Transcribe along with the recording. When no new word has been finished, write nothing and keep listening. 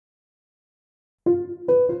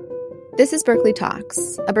This is Berkeley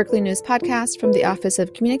Talks, a Berkeley News podcast from the Office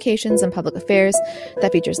of Communications and Public Affairs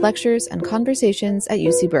that features lectures and conversations at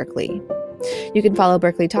UC Berkeley. You can follow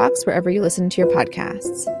Berkeley Talks wherever you listen to your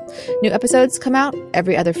podcasts. New episodes come out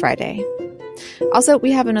every other Friday. Also,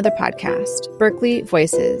 we have another podcast, Berkeley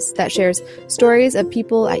Voices, that shares stories of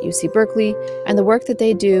people at UC Berkeley and the work that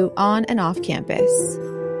they do on and off campus.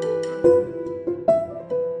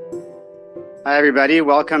 Hi, everybody.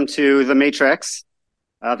 Welcome to The Matrix,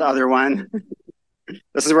 the other one.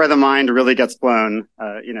 This is where the mind really gets blown,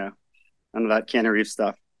 none of that Keanu Reeves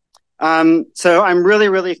stuff. So I'm really,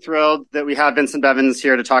 really thrilled that we have Vincent Bevins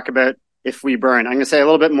here to talk about If We Burn. I'm going to say a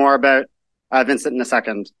little bit more about Vincent in a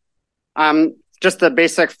second. Just the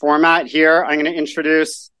basic format here. I'm going to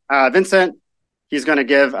introduce Vincent. He's going to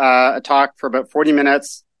give a talk for about 40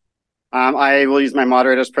 minutes. I will use my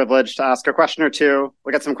moderator's privilege to ask a question or two.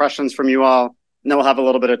 We'll get some questions from you all, and then we'll have a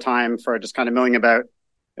little bit of time for just kind of milling about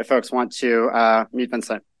if folks want to meet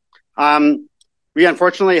Vincent. We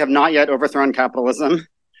unfortunately have not yet overthrown capitalism,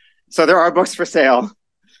 so there are books for sale.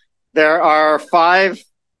 There are 5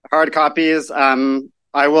 hard copies.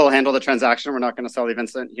 I will handle the transaction. We're not going to sell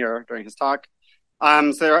Vincent here during his talk.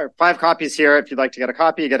 So there are 5 copies here. If you'd like to get a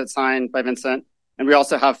copy, get it signed by Vincent. And we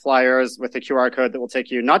also have flyers with a QR code that will take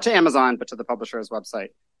you not to Amazon, but to the publisher's website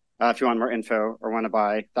if you want more info or want to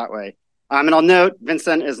buy that way. And I'll note,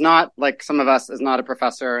 Vincent is not, like some of us, is not a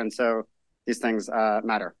professor, and so these things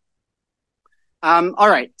matter. All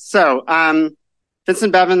right, so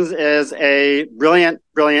Vincent Bevins is a brilliant,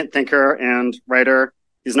 brilliant thinker and writer.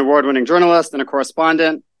 He's an award-winning journalist and a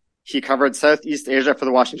correspondent. He covered Southeast Asia for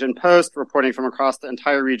the Washington Post, reporting from across the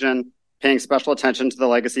entire region, paying special attention to the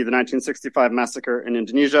legacy of the 1965 massacre in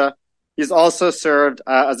Indonesia. He's also served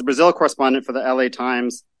as a Brazil correspondent for the LA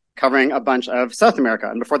Times, covering a bunch of South America.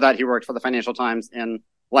 And before that, he worked for the Financial Times in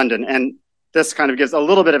London. And this kind of gives a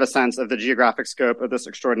little bit of a sense of the geographic scope of this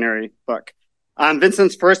extraordinary book.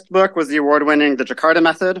 Vincent's first book was the award-winning The Jakarta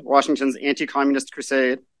Method, Washington's anti-communist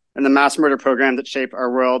crusade, and the mass murder program that shaped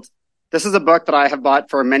our world. This is a book that I have bought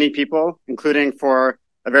for many people, including for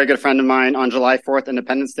a very good friend of mine on July 4th,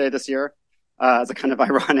 Independence Day this year, as a kind of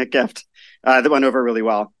ironic gift that went over really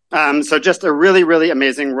well. So just a really, really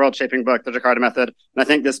amazing world-shaping book, The Jakarta Method. And I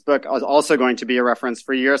think this book is also going to be a reference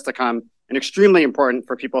for years to come and extremely important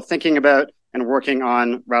for people thinking about and working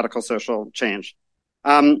on radical social change.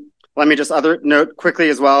 Let me just note quickly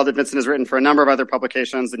as well that Vincent has written for a number of other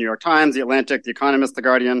publications, the New York Times, the Atlantic, the Economist, the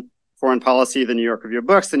Guardian, Foreign Policy, the New York Review of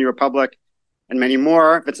Books, the New Republic, and many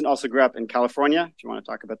more. Vincent also grew up in California, if you want to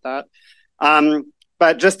talk about that.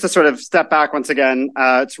 But just to sort of step back once again,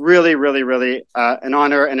 it's really, really, really an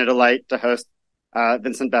honor and a delight to host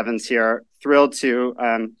Vincent Bevins here. Thrilled to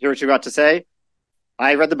hear what you got to say.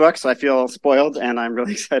 I read the book, so I feel spoiled, and I'm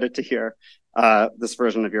really excited to hear this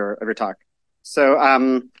version of your talk. So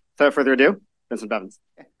without further ado, Vincent Bevins.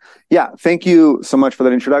 Yeah, thank you so much for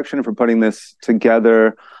that introduction and for putting this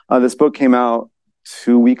together. This book came out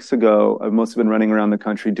 2 weeks ago. I've mostly been running around the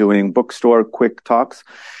country doing bookstore quick talks.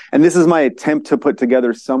 And this is my attempt to put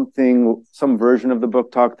together some version of the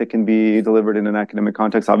book talk that can be delivered in an academic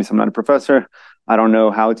context. Obviously, I'm not a professor. I don't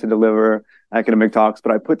know how to deliver academic talks,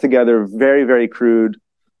 but I put together very, very crude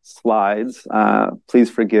slides.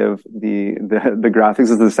 Please forgive the graphics.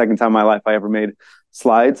 This is the second time in my life I ever made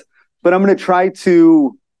slides. But I'm going to try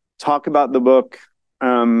to talk about the book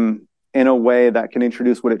in a way that can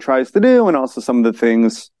introduce what it tries to do and also some of the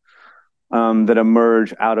things that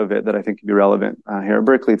emerge out of it that I think could be relevant here at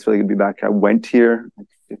Berkeley. It's really good to be back. I went here like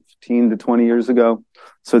 15 to 20 years ago,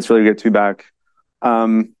 so it's really good to be back.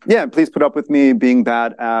 Please put up with me being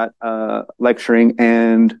bad at lecturing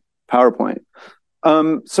and PowerPoint.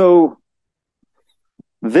 So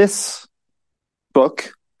this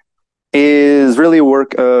book is really a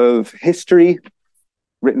work of history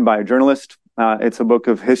written by a journalist. It's a book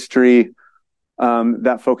of history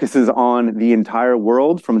that focuses on the entire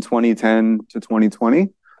world from 2010 to 2020.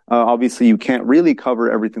 Obviously, you can't really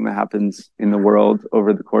cover everything that happens in the world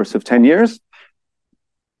over the course of 10 years.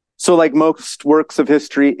 So like most works of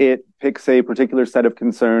history, it picks a particular set of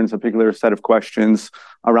concerns, a particular set of questions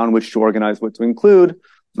around which to organize what to include,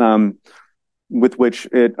 with which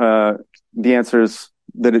the answers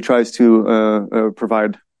that it tries to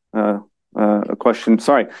provide a question.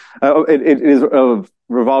 It is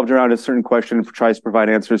revolved around a certain question and tries to provide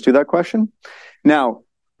answers to that question. Now,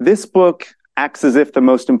 this book acts as if the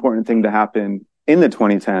most important thing to happen in the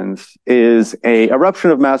 2010s is a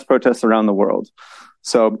eruption of mass protests around the world.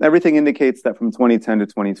 So everything indicates that from 2010 to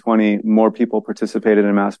 2020, more people participated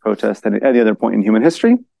in mass protests than at any other point in human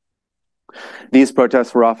history. These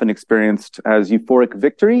protests were often experienced as euphoric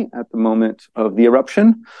victory at the moment of the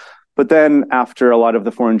eruption. But then after a lot of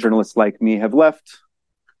the foreign journalists like me have left,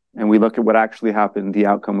 and we look at what actually happened, the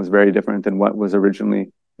outcome was very different than what was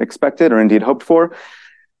originally expected or indeed hoped for.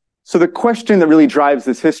 So the question that really drives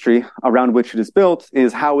this history around which it is built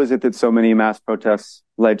is, how is it that so many mass protests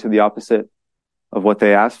led to the opposite of what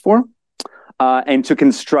they asked for? And to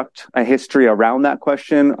construct a history around that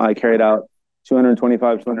question, I carried out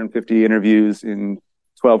 225, 250 interviews in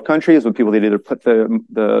 12 countries with people that either put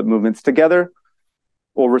the movements together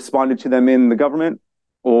or responded to them in the government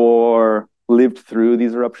or lived through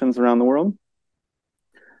these eruptions around the world.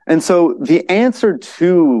 And so the answer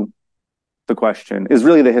to the question is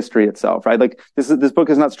really the history itself, right? Like this book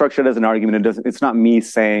is not structured as an argument. It's not me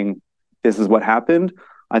saying this is what happened.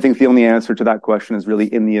 I think the only answer to that question is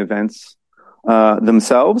really in the events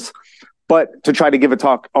themselves. But to try to give a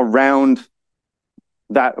talk around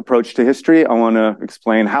that approach to history, I want to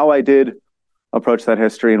explain how I did approach that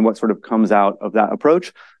history and what sort of comes out of that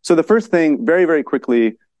approach. So the first thing, very, very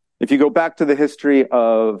quickly, if you go back to the history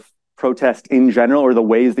of protest in general, or the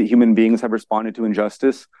ways that human beings have responded to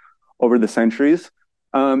injustice over the centuries,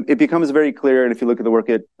 it becomes very clear, and if you look at the work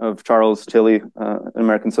of Charles Tilly, an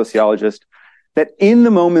American sociologist, that in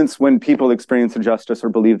the moments when people experience injustice or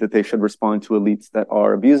believe that they should respond to elites that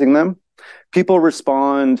are abusing them, people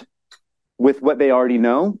respond with what they already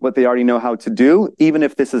know how to do, even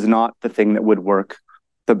if this is not the thing that would work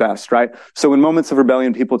the best, right? So in moments of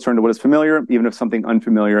rebellion, people turn to what is familiar, even if something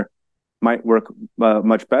unfamiliar might work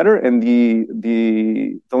much better. And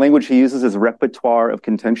the language he uses is repertoire of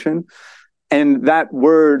contention. And that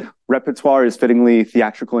word repertoire is fittingly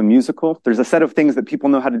theatrical and musical. There's a set of things that people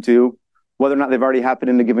know how to do, whether or not they've already happened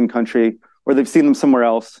in a given country or they've seen them somewhere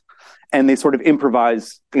else. And they sort of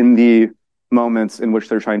improvise in the moments in which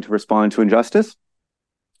they're trying to respond to injustice.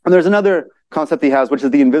 And there's another concept he has, which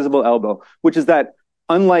is the invisible elbow, which is that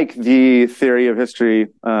unlike the theory of history,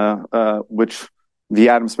 which the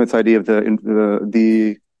Adam Smith's idea of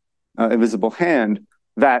the invisible hand,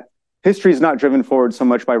 that history is not driven forward so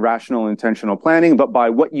much by rational, intentional planning, but by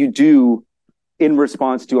what you do in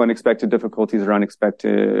response to unexpected difficulties or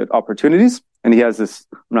unexpected opportunities. And he has this,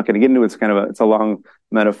 I'm not going to get into it, it's a long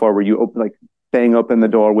metaphor where you bang open the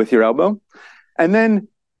door with your elbow. And then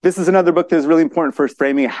this is another book that is really important for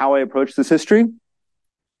framing how I approach this history.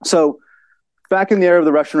 So back in the era of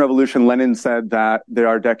the Russian Revolution, Lenin said that there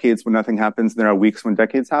are decades when nothing happens, and there are weeks when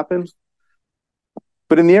decades happen.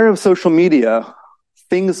 But in the era of social media,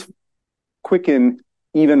 things quicken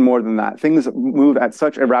even more than that. Things move at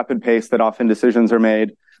such a rapid pace that often decisions are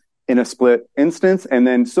made in a split instance. And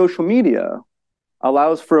then social media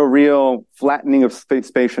allows for a real flattening of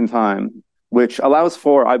space and time, which allows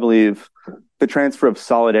for, I believe, the transfer of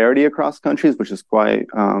solidarity across countries, which is quite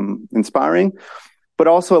inspiring, but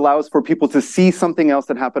also allows for people to see something else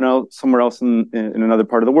that happened somewhere else in another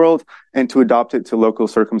part of the world and to adopt it to local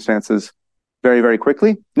circumstances very, very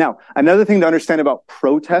quickly. Now, another thing to understand about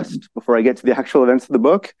protest before I get to the actual events of the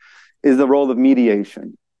book is the role of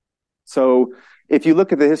mediation. So if you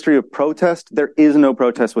look at the history of protest, there is no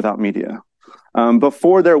protest without media.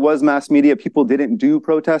 Before there was mass media, people didn't do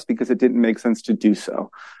protest because it didn't make sense to do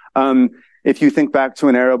so. If you think back to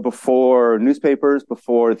an era before newspapers,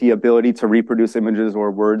 before the ability to reproduce images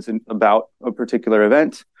or words about a particular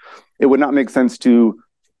event, it would not make sense to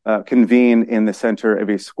convene in the center of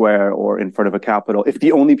a square or in front of a capitol if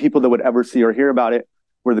the only people that would ever see or hear about it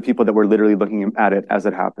were the people that were literally looking at it as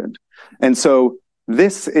it happened. And so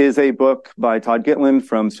this is a book by Todd Gitlin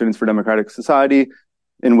from Students for Democratic Society,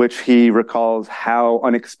 in which he recalls how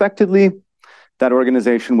unexpectedly that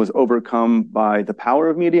organization was overcome by the power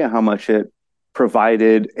of media, how much it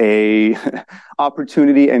provided a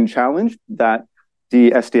opportunity and challenge that the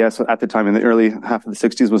SDS at the time in the early half of the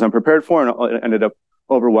 60s was unprepared for, and it ended up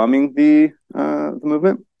overwhelming the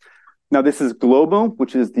movement. Now, this is Globo,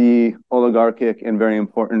 which is the oligarchic and very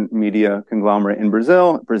important media conglomerate in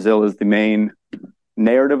Brazil. Brazil is the main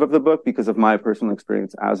narrative of the book because of my personal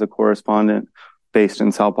experience as a correspondent based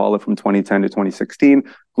in Sao Paulo from 2010 to 2016.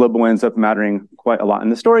 Globo ends up mattering quite a lot in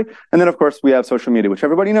the story. And then, of course, we have social media, which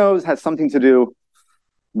everybody knows has something to do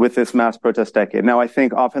with this mass protest decade. Now, I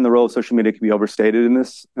think often the role of social media can be overstated in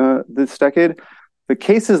this decade. The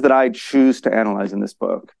cases that I choose to analyze in this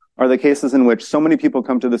book are the cases in which so many people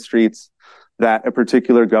come to the streets that a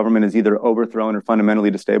particular government is either overthrown or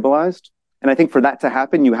fundamentally destabilized. And I think for that to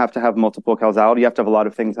happen, you have to have multiple causality. You have to have a lot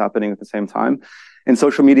of things happening at the same time. And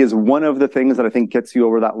social media is one of the things that I think gets you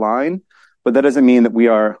over that line. But that doesn't mean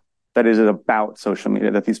that that it is about social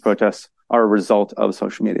media, that these protests are a result of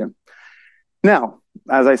social media. Now,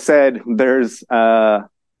 as I said, there's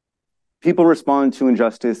people respond to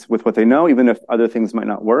injustice with what they know, even if other things might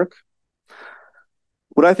not work.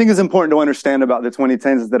 What I think is important to understand about the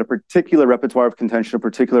 2010s is that a particular repertoire of contention, a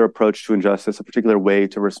particular approach to injustice, a particular way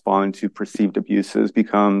to respond to perceived abuses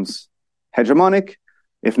becomes hegemonic,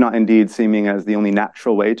 if not indeed seeming as the only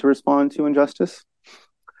natural way to respond to injustice.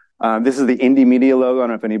 This is the indie media logo. I don't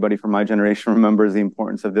know if anybody from my generation remembers the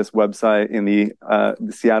importance of this website in the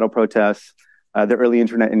Seattle protests. The early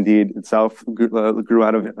internet indeed itself grew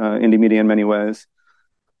out of indie media in many ways.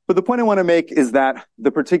 But the point I want to make is that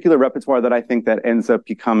the particular repertoire that I think that ends up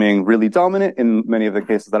becoming really dominant in many of the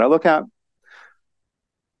cases that I look at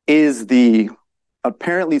is the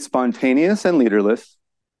apparently spontaneous and leaderless,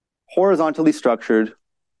 horizontally structured,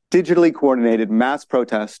 digitally coordinated mass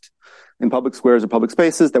protest in public squares or public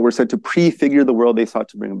spaces that were said to prefigure the world they sought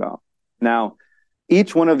to bring about. Now,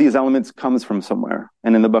 each one of these elements comes from somewhere,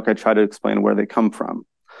 and in the book I try to explain where they come from.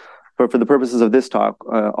 But for the purposes of this talk,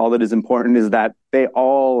 all that is important is that they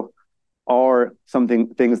all are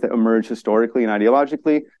things that emerge historically and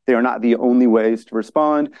ideologically. They are not the only ways to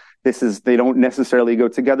respond. They don't necessarily go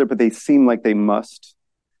together, but they seem like they must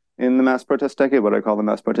in the mass protest decade, what I call the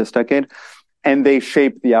mass protest decade. And they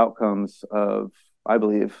shape the outcomes of, I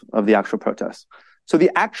believe, of the actual protests. So the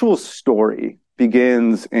actual story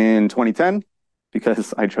begins in 2010,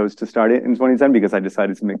 because I chose to start it in 2010, because I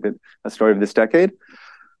decided to make it a story of this decade.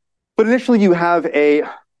 But initially you have a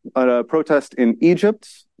protest in Egypt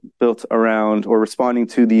built around or responding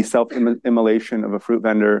to the self-immolation of a fruit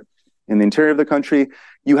vendor in the interior of the country.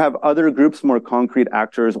 You have other groups, more concrete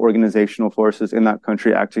actors, organizational forces in that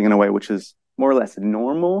country acting in a way which is more or less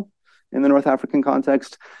normal in the North African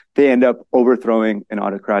context. They end up overthrowing an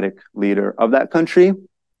autocratic leader of that country.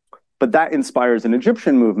 But that inspires an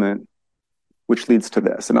Egyptian movement, which leads to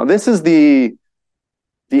this. And now this is the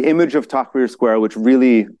image of Tahrir Square, which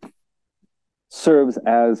really serves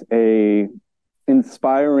as a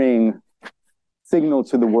inspiring signal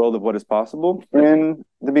to the world of what is possible in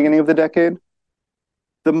the beginning of the decade.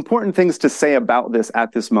 The important things to say about this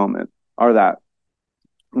at this moment are that,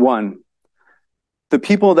 one, the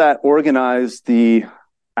people that organized the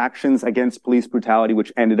actions against police brutality,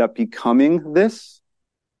 which ended up becoming this,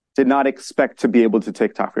 did not expect to be able to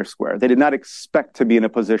take Tahrir Square. They did not expect to be in a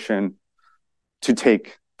position to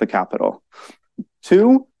take the capital.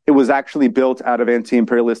 Two, it was actually built out of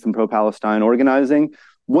anti-imperialist and pro-Palestine organizing.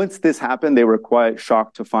 Once this happened, they were quite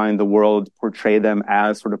shocked to find the world portray them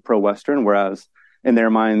as sort of pro-Western, whereas in their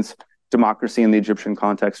minds, democracy in the Egyptian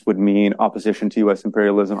context would mean opposition to U.S.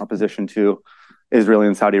 imperialism, opposition to Israel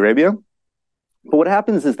and Saudi Arabia. But what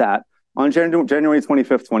happens is that on January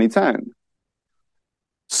 25th, 2010,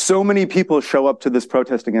 so many people show up to this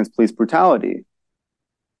protest against police brutality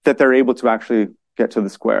that they're able to actually get to the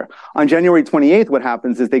square. On January 28th, what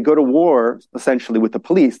happens is they go to war, essentially, with the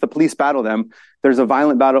police. The police battle them. There's a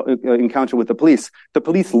violent battle encounter with the police. The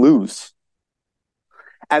police lose.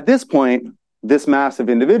 At this point, this mass of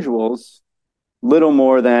individuals, little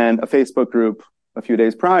more than a Facebook group a few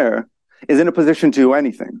days prior, is in a position to do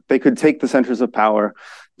anything. They could take the centers of power.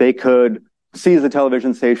 They could seize the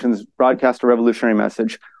television stations, broadcast a revolutionary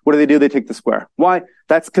message. What do? They take the square. Why?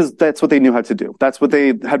 That's because that's what they knew how to do. That's what they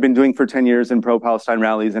had been doing for 10 years in pro-Palestine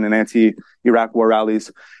rallies and in anti-Iraq war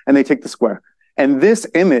rallies. And they take the square. And this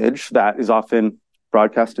image that is often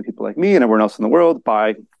broadcast to people like me and everyone else in the world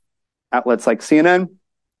by outlets like CNN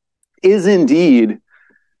is indeed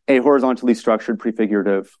a horizontally structured,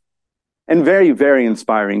 prefigurative, and very, very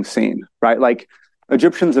inspiring scene, right? Like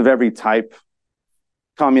Egyptians of every type,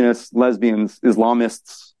 communists, lesbians,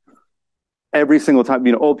 Islamists, every single time,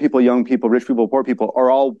 old people, young people, rich people, poor people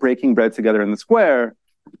are all breaking bread together in the square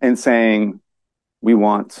and saying, we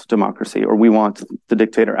want democracy or we want the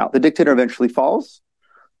dictator out. The dictator eventually falls,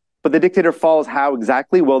 but the dictator falls how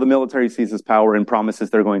exactly? Well, the military seizes power and promises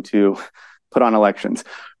they're going to put on elections.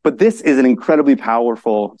 But this is an incredibly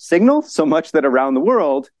powerful signal, so much that around the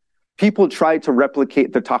world, people try to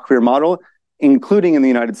replicate the Tahrir model, including in the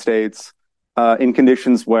United States, in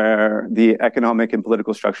conditions where the economic and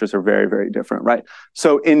political structures are very, very different, right?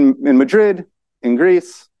 So in Madrid, in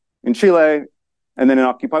Greece, in Chile, and then in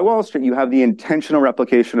Occupy Wall Street, you have the intentional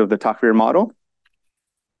replication of the Tahrir model.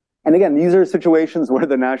 And again, these are situations where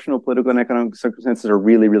the national political and economic circumstances are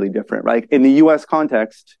really, really different, right? In the US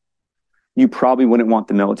context, you probably wouldn't want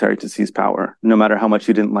the military to seize power, no matter how much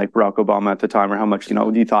you didn't like Barack Obama at the time or how much,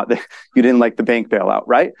 you thought that you didn't like the bank bailout,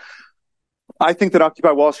 right? I think that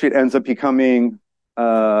Occupy Wall Street ends up becoming,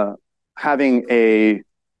 having a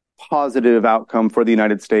positive outcome for the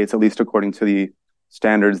United States, at least according to the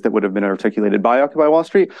standards that would have been articulated by Occupy Wall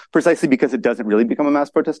Street, precisely because it doesn't really become a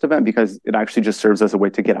mass protest event, because it actually just serves as a way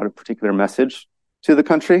to get out a particular message to the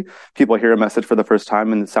country. People hear a message for the first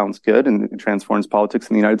time and it sounds good and it transforms politics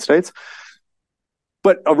in the United States.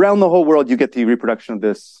 But around the whole world, you get the reproduction of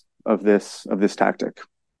this tactic.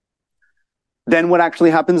 Then what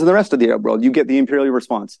actually happens in the rest of the Arab world? You get the imperial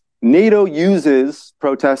response. NATO uses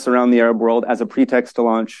protests around the Arab world as a pretext to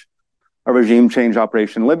launch a regime change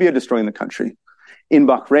operation in Libya, destroying the country. In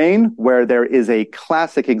Bahrain, where there is a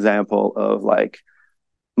classic example of like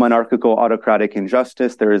monarchical autocratic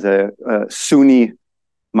injustice, there is a Sunni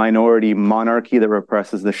minority monarchy that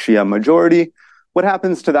represses the Shia majority. What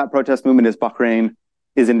happens to that protest movement is Bahrain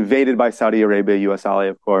is invaded by Saudi Arabia, U.S. ally,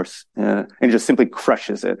 of course, and just simply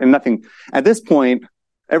crushes it. And nothing, at this point,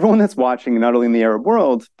 everyone that's watching, not only in the Arab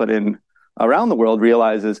world, but around the world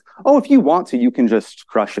realizes, oh, if you want to, you can just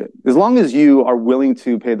crush it. As long as you are willing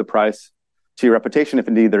to pay the price to your reputation, if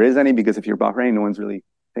indeed there is any, because if you're Bahrain, no one's really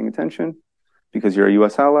paying attention because you're a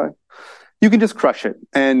U.S. ally, you can just crush it.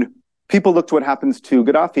 And people look to what happens to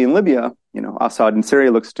Gaddafi in Libya, Assad in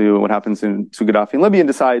Syria looks to what happens to Gaddafi in Libya and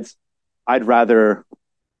decides, I'd rather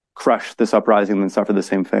crush this uprising than suffer the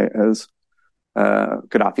same fate as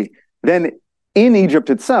Gaddafi. Then in Egypt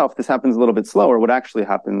itself, this happens a little bit slower. What actually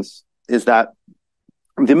happens is that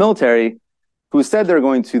the military, who said they're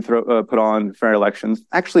going to put on fair elections,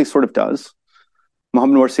 actually sort of does.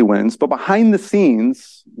 Mohammed Morsi wins, but behind the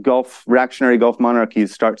scenes, reactionary Gulf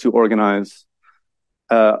monarchies start to organize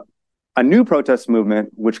a new protest movement,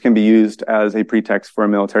 which can be used as a pretext for a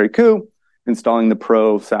military coup, installing the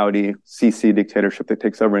pro-Saudi Sisi dictatorship that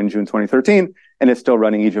takes over in June 2013, and is still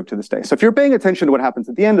running Egypt to this day. So if you're paying attention to what happens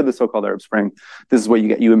at the end of the so-called Arab Spring, this is what you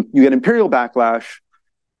get. You get imperial backlash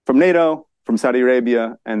from NATO, from Saudi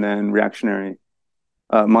Arabia, and then reactionary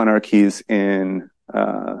monarchies in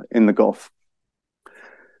the Gulf.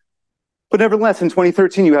 But nevertheless, in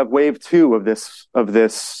 2013, you have wave 2 of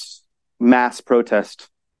this mass protest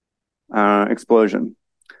explosion,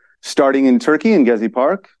 starting in Turkey in Gezi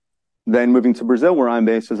Park, then moving to Brazil, where I'm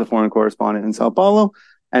based as a foreign correspondent in Sao Paulo,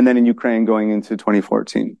 and then in Ukraine going into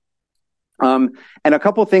 2014. And a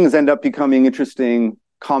couple of things end up becoming interesting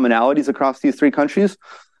commonalities across these 3 countries.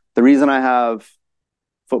 The reason I have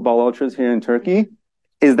football ultras here in Turkey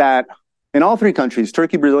is that in all 3 countries,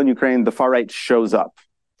 Turkey, Brazil, and Ukraine, the far right shows up.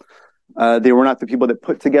 They were not the people that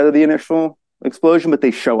put together the initial explosion, but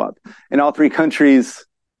they show up. In all 3 countries,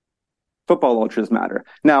 football ultras matter.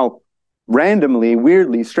 Now, randomly,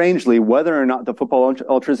 weirdly, strangely, whether or not the football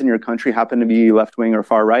ultras in your country happen to be left-wing or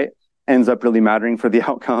far-right ends up really mattering for the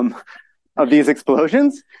outcome of these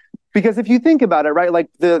explosions. Because if you think about it, right, like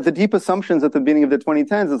the deep assumptions at the beginning of the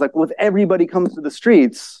 2010s is like, well, if everybody comes to the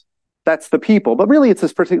streets, that's the people. But really, it's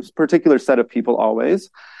this particular set of people always.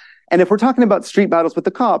 And if we're talking about street battles with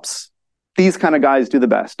the cops, these kind of guys do the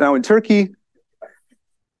best. Now, in Turkey,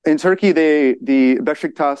 the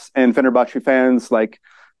Beşiktaş and Fenerbahçe fans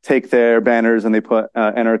take their banners and they put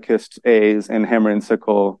anarchist A's and hammer and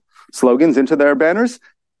sickle slogans into their banners.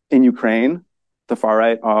 In Ukraine, the far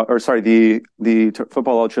right, the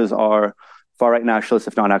football ultras are far right nationalists,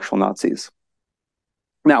 if not actual Nazis.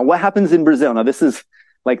 Now, what happens in Brazil? Now, this is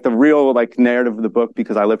the real narrative of the book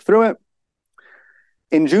because I lived through it.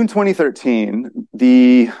 In June 2013,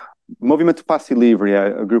 the Movimento Passe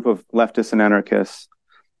Livre, a group of leftists and anarchists,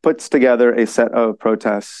 puts together a set of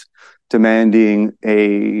protests demanding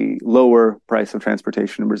a lower price of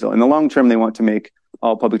transportation in Brazil. In the long term, they want to make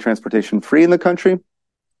all public transportation free in the country.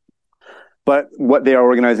 But what they are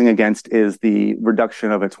organizing against is the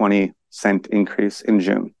reduction of a 20-cent increase in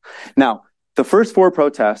June. Now, the first 4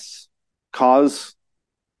 protests cause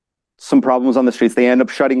some problems on the streets. They end up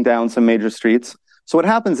shutting down some major streets. So what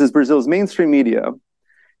happens is Brazil's mainstream media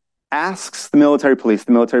asks the military police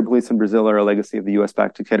in Brazil are a legacy of the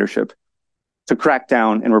US-backed dictatorship, to crack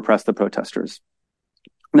down and repress the protesters.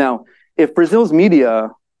 Now, if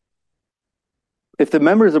the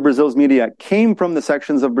members of Brazil's media came from the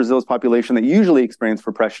sections of Brazil's population that usually experience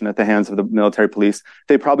repression at the hands of the military police,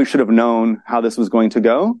 they probably should have known how this was going to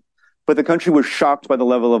go. But the country was shocked by the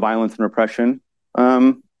level of violence and repression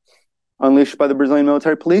unleashed by the Brazilian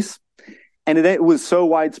military police. And it was so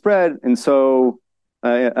widespread and so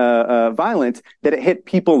violent that it hit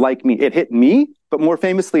people like me. It hit me, but more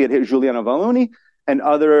famously, it hit Juliana Valoni and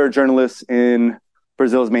other journalists in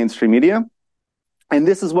Brazil's mainstream media. And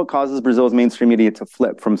this is what causes Brazil's mainstream media to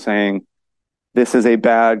flip from saying, this is a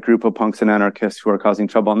bad group of punks and anarchists who are causing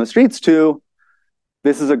trouble on the streets, to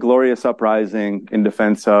this is a glorious uprising in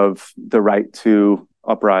defense of the right to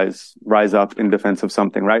rise up in defense of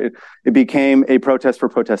something, right? It became a protest for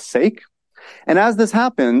protest's sake. And as this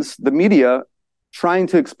happens, the media trying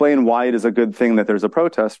to explain why it is a good thing that there's a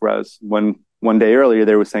protest, whereas when one day earlier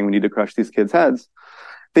they were saying we need to crush these kids' heads,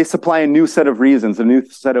 they supply a new set of reasons, a new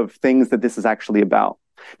set of things that this is actually about.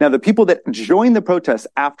 Now, the people that join the protest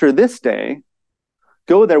after this day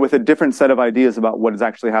go there with a different set of ideas about what is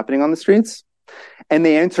actually happening on the streets. And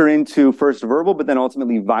they enter into first verbal, but then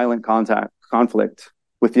ultimately violent conflict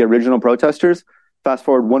with the original protesters. Fast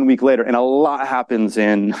forward 1 week later, and a lot happens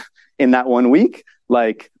in that 1 week.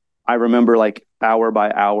 Like, I remember like hour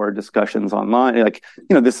by hour discussions online. Like,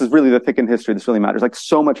 this is really the thickened history. This really matters. Like,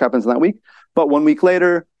 so much happens in that week. But 1 week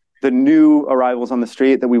later, the new arrivals on the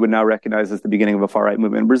street that we would now recognize as the beginning of a far-right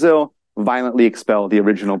movement in Brazil violently expel the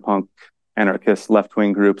original punk, anarchist,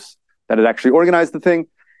 left-wing groups that had actually organized the thing.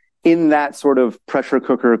 In that sort of pressure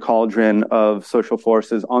cooker cauldron of social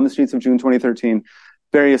forces on the streets of June 2013,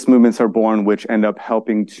 various movements are born which end up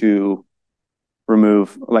helping to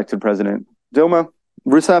remove elected President Dilma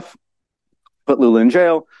Rousseff, put Lula in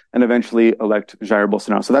jail, and eventually elect Jair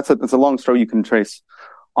Bolsonaro. So that's a long story you can trace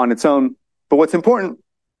on its own. But what's important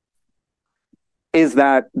is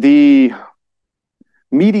that the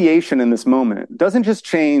mediation in this moment doesn't just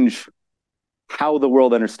change how the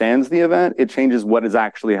world understands the event, it changes what is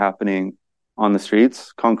actually happening on the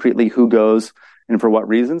streets, concretely who goes and for what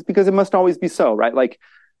reasons, because it must always be so, right? Like,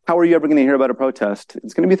 how are you ever going to hear about a protest?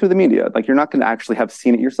 It's going to be through the media. Like, you're not going to actually have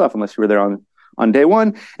seen it yourself unless you were there on day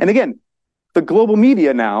one. And again, the global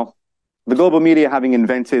media having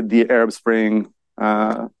invented the Arab Spring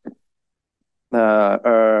term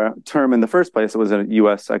in the first place, it was a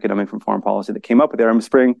U.S. academic from foreign policy that came up with the Arab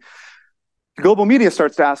Spring. Global media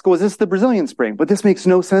starts to ask, is this the Brazilian Spring? But this makes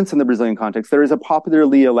no sense in the Brazilian context. There is a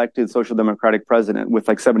popularly elected social democratic president with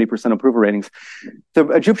like 70% approval ratings. The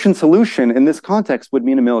Egyptian solution in this context would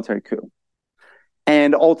mean a military coup.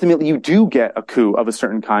 And ultimately, you do get a coup of a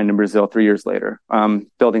certain kind in Brazil 3 years later,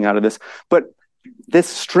 building out of this. But this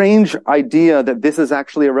strange idea that this is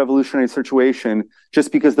actually a revolutionary situation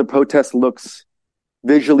just because the protest looks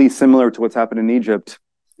visually similar to what's happened in Egypt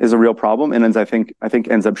is a real problem, and I think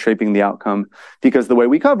ends up shaping the outcome, because the way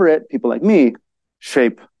we cover it, people like me,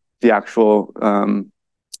 shape the actual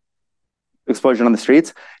explosion on the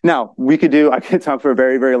streets. Now, I could talk for a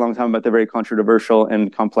very, very long time about the very controversial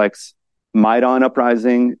and complex Maidan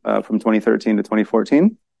uprising from 2013 to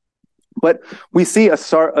 2014. But we see a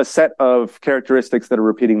set of characteristics that are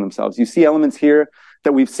repeating themselves. You see elements here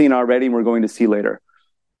that we've seen already and we're going to see later.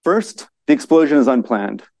 First, the explosion is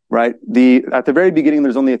unplanned. Right. At the very beginning,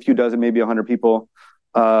 there's only a few dozen, maybe 100 people,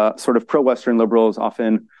 sort of pro-Western liberals,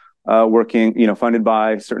 often working, funded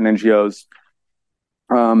by certain NGOs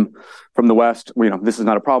from the West. This is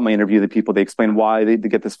not a problem. I interview the people. They explain why they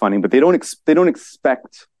get this funding, but they don't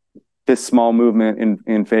expect this small movement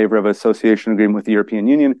in favor of an association agreement with the European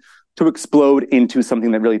Union to explode into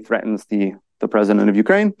something that really threatens the president of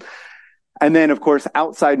Ukraine. And then, of course,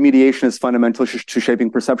 outside mediation is fundamental to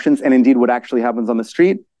shaping perceptions and indeed what actually happens on the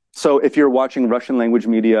street. So if you're watching Russian language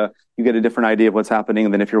media, you get a different idea of what's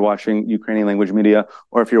happening than if you're watching Ukrainian language media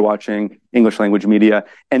or if you're watching English language media.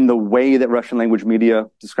 And the way that Russian language media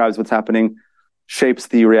describes what's happening shapes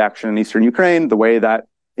the reaction in Eastern Ukraine. The way that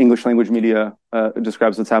English language media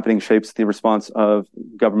describes what's happening shapes the response of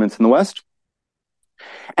governments in the West.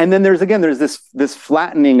 And then there's this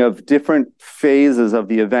flattening of different phases of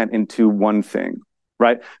the event into one thing.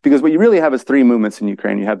 Right? Because what you really have is three movements in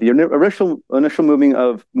Ukraine. You have the initial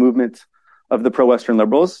movement of the pro-Western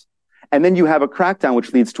liberals, and then you have a crackdown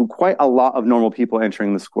which leads to quite a lot of normal people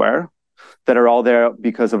entering the square that are all there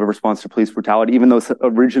because of a response to police brutality, even though the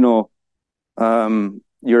original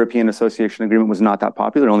European Association agreement was not that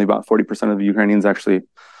popular. Only about 40% of the Ukrainians actually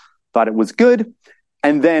thought it was good.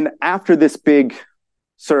 And then after this big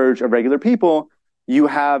surge of regular people, you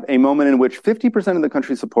have a moment in which 50% of the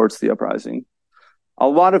country supports the uprising. A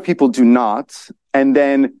lot of people do not, and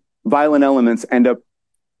then violent elements end up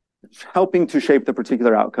helping to shape the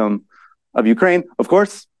particular outcome of Ukraine. Of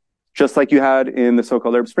course, just like you had in the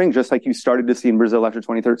so-called Arab Spring, just like you started to see in Brazil after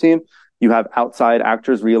 2013, you have outside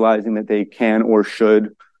actors realizing that they can or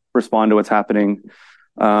should respond to what's happening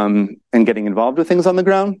and getting involved with things on the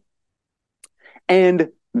ground. And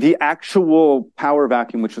the actual power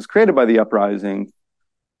vacuum which was created by the uprising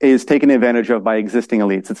is taken advantage of by existing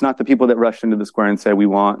elites. It's not the people that rush into the square and say, we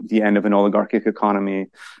want the end of an oligarchic economy.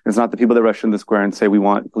 It's not the people that rush into the square and say, we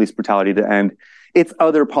want police brutality to end. It's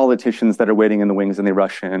other politicians that are waiting in the wings and they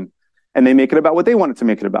rush in and they make it about what they want it to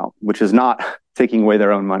make it about, which is not taking away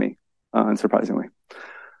their own money, unsurprisingly.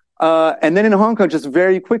 And then in Hong Kong, just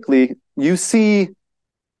very quickly, you see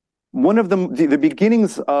one of the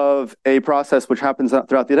beginnings of a process which happens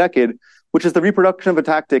throughout the decade, which is the reproduction of a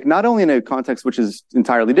tactic, not only in a context which is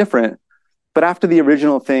entirely different, but after the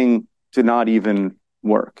original thing did not even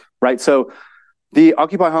work, right? So the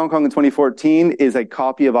Occupy Hong Kong in 2014 is a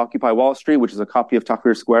copy of Occupy Wall Street, which is a copy of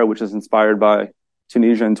Tahrir Square, which is inspired by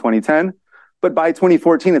Tunisia in 2010. But by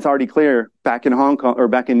 2014, it's already clear back in Hong Kong or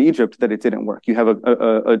back in Egypt that it didn't work. You have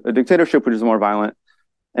a dictatorship which is more violent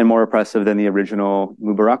and more oppressive than the original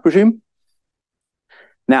Mubarak regime.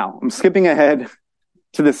 Now, I'm skipping ahead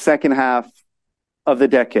to the second half of the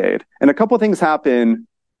decade. And a couple of things happen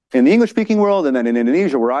in the English-speaking world and then in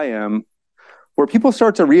Indonesia, where I am, where people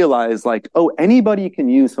start to realize, like, oh, anybody can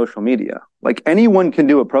use social media. Like, anyone can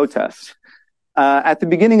do a protest. At the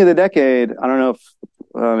beginning of the decade, I don't know if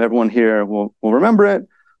everyone here will remember it.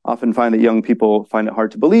 Often find that young people find it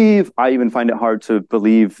hard to believe. I even find it hard to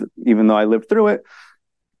believe, even though I lived through it.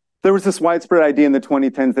 There was this widespread idea in the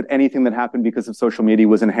 2010s that anything that happened because of social media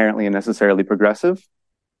was inherently and necessarily progressive.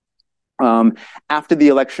 After the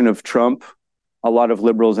election of Trump, a lot of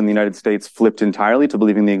liberals in the United States flipped entirely to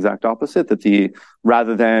believing the exact opposite, that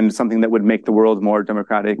rather than something that would make the world more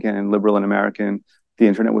democratic and liberal and American, the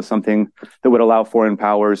internet was something that would allow foreign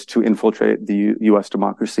powers to infiltrate the U.S.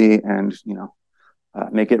 democracy and,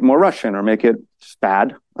 make it more Russian or make it just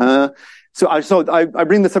bad. So I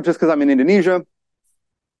bring this up just because I'm in Indonesia.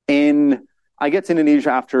 I get to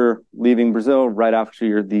Indonesia after leaving Brazil, right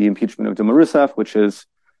after the impeachment of Dilma Rousseff, which is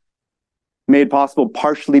made possible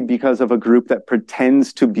partially because of a group that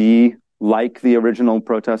pretends to be like the original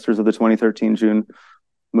protesters of the 2013 June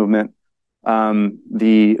movement.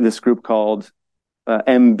 This group called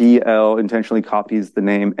MBL intentionally copies the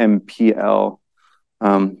name MPL,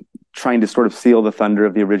 trying to sort of steal the thunder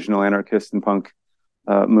of the original anarchist and punk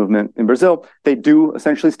movement in Brazil. They do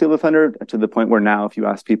essentially steal the thunder to the point where now if you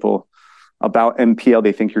ask people about MPL,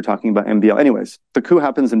 they think you're talking about MBL. Anyways, the coup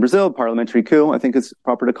happens in Brazil, parliamentary coup, I think it's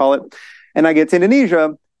proper to call it. And I get to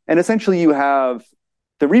Indonesia, and essentially you have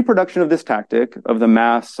the reproduction of this tactic of the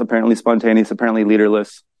mass, apparently spontaneous, apparently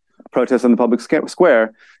leaderless protest on the public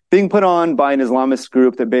square being put on by an Islamist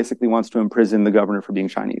group that basically wants to imprison the governor for being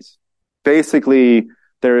Chinese. Basically,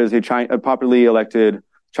 there is a popularly elected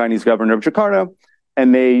Chinese governor of Jakarta,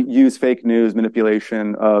 and they use fake news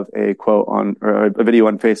manipulation of a quote or a video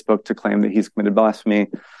on Facebook to claim that he's committed blasphemy.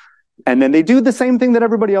 And then they do the same thing that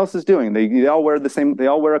everybody else is doing. They all wear they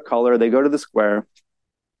all wear a color, they go to the square,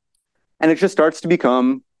 and it just starts to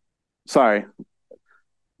become, sorry,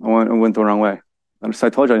 I went the wrong way. I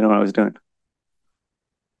told you I didn't know what I was doing.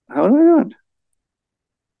 How am I doing?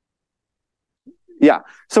 Yeah.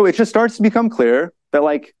 So it just starts to become clear that,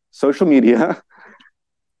 like, social media,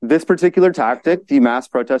 this particular tactic, the mass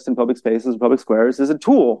protest in public spaces, public squares, is a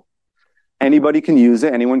tool. Anybody can use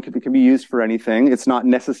it. Anyone can be used for anything. It's not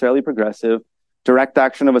necessarily progressive. Direct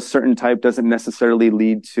action of a certain type doesn't necessarily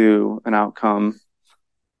lead to an outcome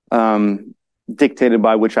dictated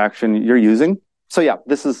by which action you're using. So yeah,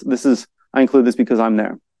 this is I include this because I'm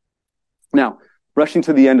there. Now, rushing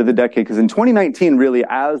to the end of the decade, because in 2019, really,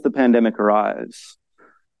 as the pandemic arrives,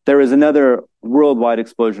 there is another worldwide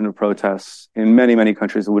explosion of protests in many, many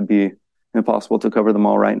countries. It would be impossible to cover them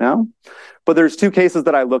all right now. But there's two cases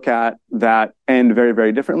that I look at that end very,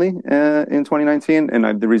 very differently in 2019.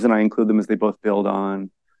 And the reason I include them is they both build on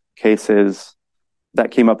cases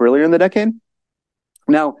that came up earlier in the decade.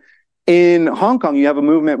 Now, in Hong Kong, you have a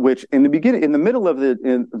movement which in the middle of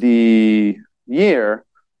the year,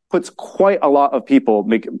 puts quite a lot of people,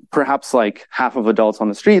 perhaps like half of adults on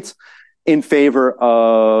the streets, in favor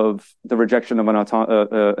of the rejection of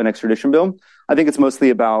an extradition bill. I think it's mostly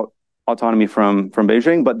about autonomy from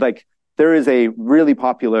Beijing, but like there is a really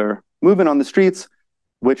popular movement on the streets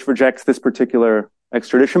which rejects this particular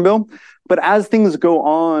extradition bill. But as things go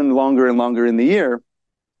on longer and longer in the year,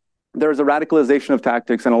 there's a radicalization of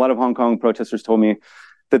tactics, and a lot of Hong Kong protesters told me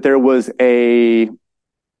that there was a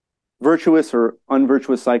virtuous or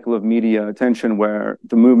unvirtuous cycle of media attention where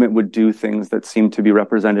the movement would do things that seemed to be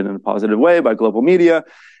represented in a positive way by global media,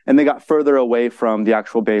 and they got further away from the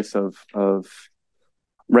actual base of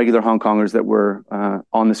regular Hong Kongers that were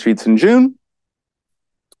on the streets in June.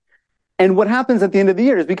 And what happens at the end of the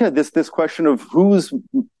year is because this question of who's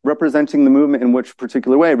representing the movement in which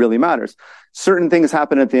particular way really matters. Certain things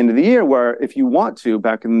happen at the end of the year where if you want to,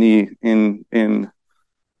 back in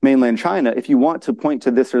mainland China, if you want to point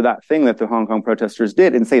to this or that thing that the Hong Kong protesters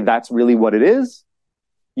did and say that's really what it is,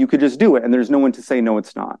 you could just do it. And there's no one to say, no,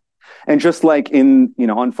 it's not. And just like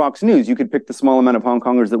on Fox News, you could pick the small amount of Hong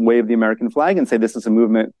Kongers that wave the American flag and say this is a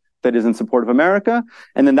movement that is in support of America.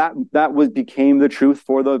 And then that became the truth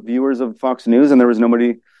for the viewers of Fox News. And there was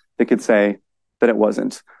nobody that could say that it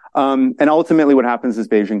wasn't. And ultimately what happens is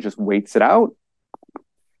Beijing just waits it out,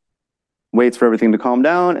 waits for everything to calm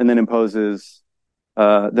down, and then imposes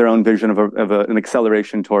their own vision of an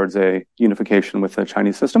acceleration towards a unification with the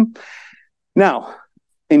Chinese system. Now,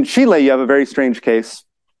 in Chile, you have a very strange case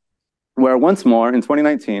where once more in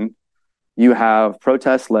 2019, you have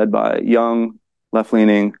protests led by young,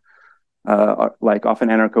 left-leaning, like often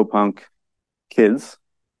anarcho-punk kids,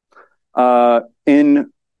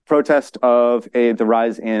 in protest of the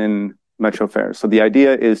rise in metro fares. So the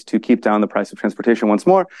idea is to keep down the price of transportation once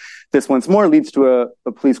more. This once more leads to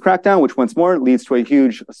a police crackdown, which once more leads to a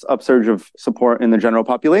huge upsurge of support in the general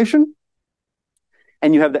population.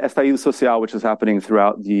 And you have the estallido social, which is happening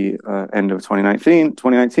throughout the end of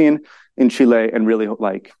 2019 in Chile, and really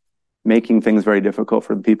like making things very difficult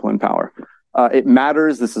for the people in power. It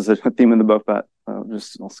matters. This is a theme in the book, but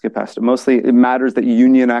I'll skip past it. Mostly, it matters that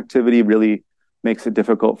union activity really makes it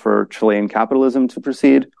difficult for Chilean capitalism to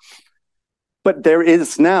proceed. But there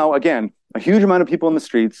is now, again, a huge amount of people in the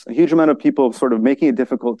streets, a huge amount of people sort of making it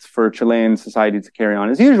difficult for Chilean society to carry on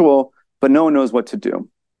as usual, but no one knows what to do.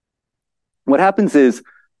 What happens is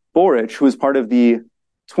Boric, who was part of the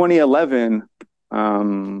 2011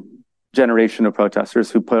 generation of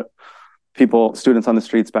protesters who put students on the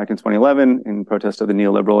streets back in 2011 in protest of the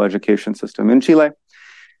neoliberal education system in Chile,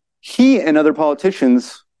 he and other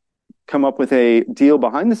politicians come up with a deal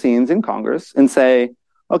behind the scenes in Congress and say,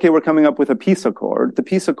 okay, we're coming up with a peace accord. The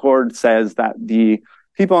peace accord says that the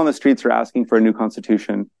people on the streets are asking for a new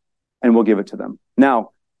constitution and we'll give it to them.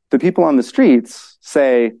 Now, the people on the streets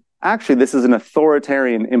say, actually, this is an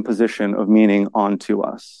authoritarian imposition of meaning onto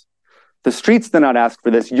us. The streets did not ask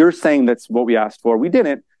for this. You're saying that's what we asked for. We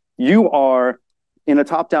didn't. You are, in a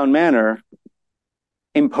top-down manner,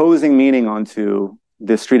 imposing meaning onto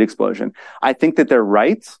this street explosion. I think that they're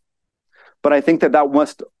right, but I think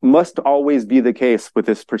that must always be the case with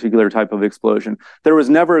this particular type of explosion. There was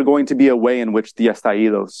never going to be a way in which the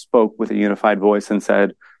estallido spoke with a unified voice and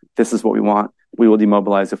said, this is what we want. We will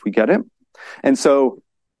demobilize if we get it. And so,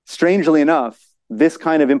 strangely enough, this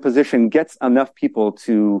kind of imposition gets enough people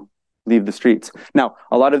to leave the streets. Now,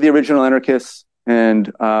 a lot of the original anarchists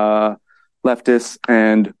and leftists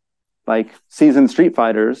and like seasoned street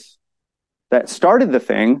fighters that started the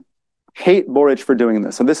thing hate Boric for doing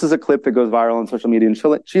this. So this is a clip that goes viral on social media in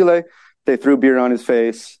Chile. They threw beer on his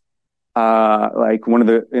face. Like one of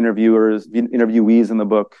the interviewees in the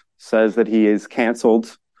book says that he is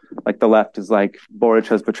canceled. Like the left is like, Boric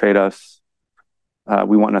has betrayed us.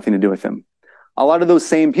 We want nothing to do with him. A lot of those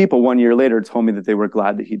same people 1 year later told me that they were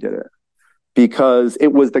glad that he did it because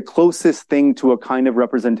it was the closest thing to a kind of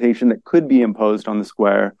representation that could be imposed on the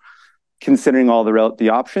square, considering all the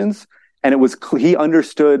options. And he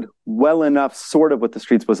understood well enough sort of what the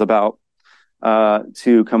streets was about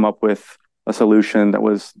to come up with a solution that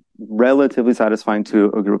was relatively satisfying to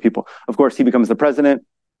a group of people. Of course, he becomes the president,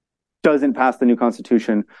 doesn't pass the new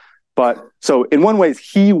constitution. But so in one way,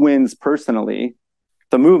 he wins personally.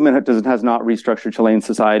 The movement has not restructured Chilean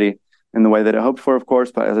society in the way that it hoped for, of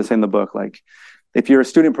course. But as I say in the book, like if you're a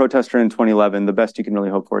student protester in 2011, the best you can really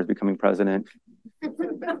hope for is becoming president.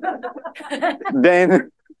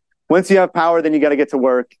 Then once you have power, then you got to get to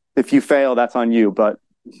work. If you fail, that's on you. But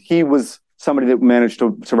he was somebody that managed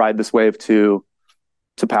to ride this wave to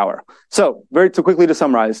power. So quickly to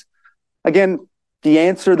summarize, again,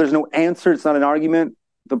 there's no answer. It's not an argument.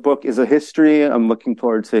 The book is a history. I'm looking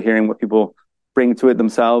forward to hearing what people bring to it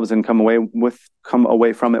themselves and come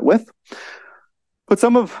away from it with. But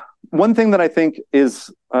one thing that I think is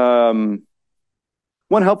one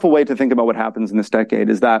helpful way to think about what happens in this decade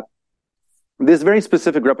is that this very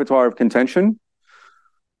specific repertoire of contention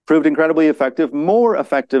proved incredibly effective, more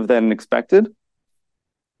effective than expected,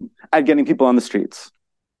 at getting people on the streets.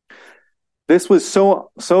 This was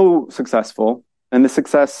so successful, and this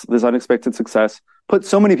unexpected success, put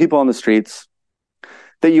so many people on the streets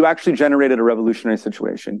that you actually generated a revolutionary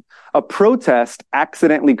situation. A protest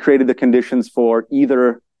accidentally created the conditions for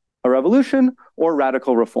either a revolution or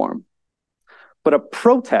radical reform. But a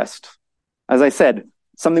protest, as I said,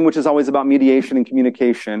 something which is always about mediation and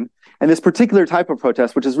communication, and this particular type of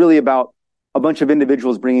protest, which is really about a bunch of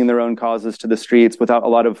individuals bringing their own causes to the streets without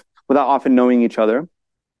often knowing each other,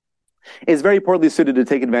 is very poorly suited to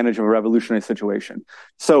take advantage of a revolutionary situation.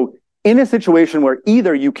 So in a situation where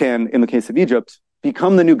either you can, in the case of Egypt,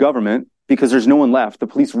 become the new government because there's no one left. The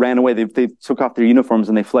police ran away. They took off their uniforms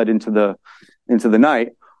and they fled into the night.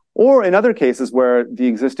 Or in other cases where the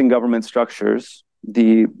existing government structures,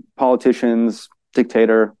 the politicians,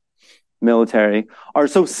 dictator, military, are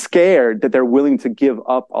so scared that they're willing to give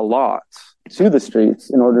up a lot to the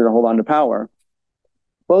streets in order to hold on to power.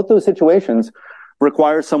 Both those situations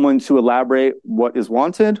require someone to elaborate what is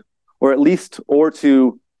wanted, or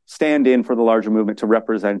to stand in for the larger movement to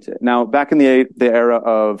represent it. Now, back in the era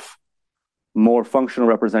of more functional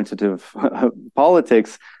representative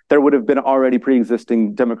politics, there would have been already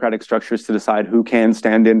pre-existing democratic structures to decide who can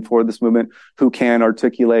stand in for this movement, who can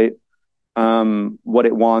articulate what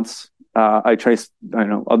it wants. I trace,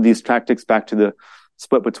 of these tactics back to the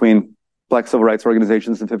split between Black civil rights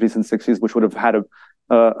organizations in the 50s and 60s, which would have had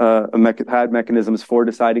had mechanisms for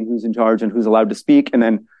deciding who's in charge and who's allowed to speak. And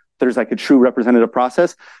then there's like a true representative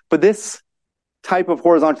process. But this type of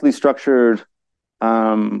horizontally structured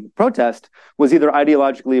protest was either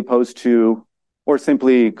ideologically opposed to or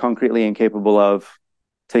simply concretely incapable of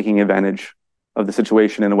taking advantage of the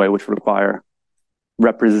situation in a way which would require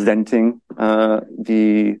representing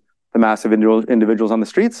the massive individuals on the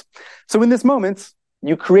streets. So in this moment,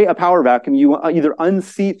 you create a power vacuum. You either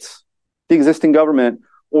unseat the existing government,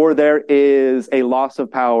 or there is a loss of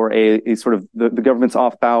power, a sort of the government's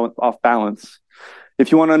off balance.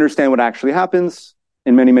 If you want to understand what actually happens,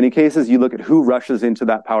 in many, many cases, you look at who rushes into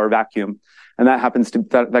that power vacuum. And that happens to,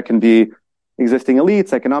 that can be existing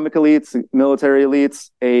elites, economic elites, military elites,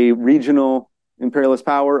 a regional imperialist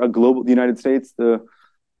power, a global, the United States, the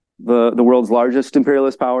world's largest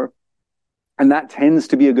imperialist power. And that tends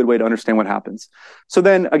to be a good way to understand what happens. So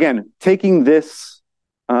then again, taking this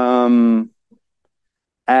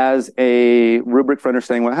as a rubric for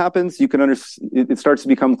understanding what happens, you can it starts to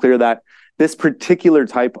become clear that this particular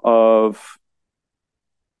type of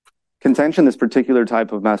contention, this particular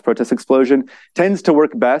type of mass protest explosion tends to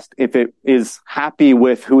work best if it is happy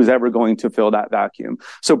with who's ever going to fill that vacuum.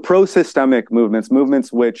 So pro-systemic movements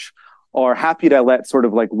which are happy to let sort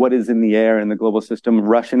of like what is in the air in the global system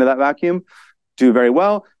rush into that vacuum, do very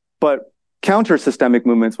well. But counter-systemic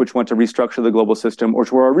movements which want to restructure the global system, or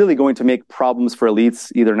are really going to make problems for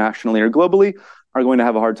elites, either nationally or globally, are going to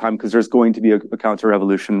have a hard time because there's going to be a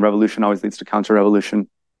counter-revolution. Revolution always leads to counter-revolution.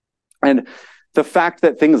 And the fact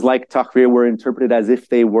that things like Tahrir were interpreted as if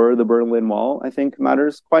they were the Berlin Wall, I think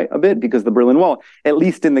matters quite a bit, because the Berlin Wall, at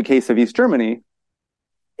least in the case of East Germany,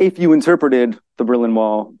 if you interpreted the Berlin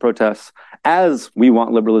Wall protests as we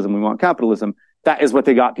want liberalism, we want capitalism, that is what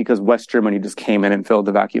they got because West Germany just came in and filled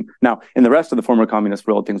the vacuum. Now, in the rest of the former communist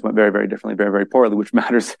world, things went very, very differently, very, very poorly, which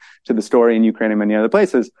matters to the story in Ukraine and many other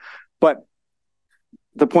places. But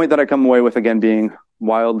the point that I come away with, again, being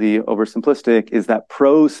wildly oversimplistic, is that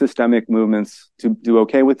pro-systemic movements do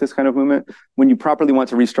okay with this kind of movement. When you properly want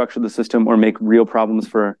to restructure the system or make real problems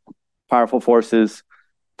for powerful forces,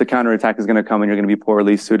 the counterattack is going to come and you're going to be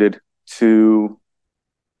poorly suited to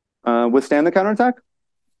withstand the counterattack.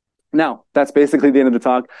 Now, that's basically the end of the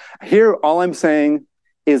talk. Here, all I'm saying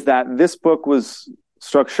is that this book was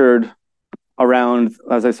structured around,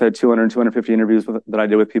 as I said, 250 interviews that I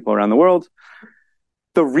did with people around the world.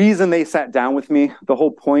 The reason they sat down with me, the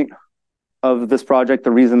whole point of this project,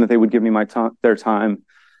 the reason that they would give me their time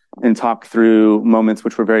and talk through moments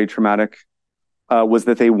which were very traumatic, was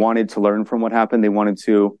that they wanted to learn from what happened. They wanted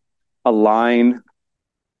to align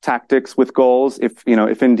tactics with goals. If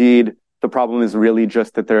indeed the problem is really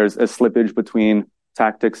just that there's a slippage between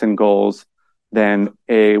tactics and goals, then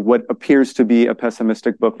what appears to be a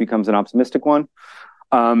pessimistic book becomes an optimistic one.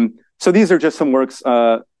 So these are just some works.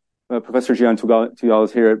 Professor Jian Tuyal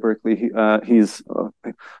is here at Berkeley. He's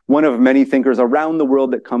one of many thinkers around the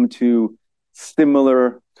world that come to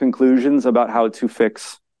similar conclusions about how to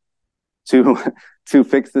fix this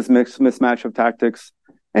mismatch of tactics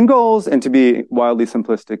and goals. And to be wildly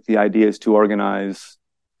simplistic, the idea is to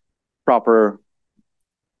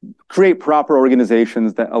create proper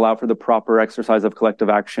organizations that allow for the proper exercise of collective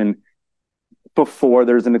action before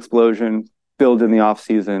there's an explosion, build in the off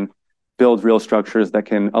season, build real structures that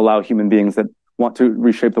can allow human beings that want to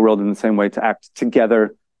reshape the world in the same way to act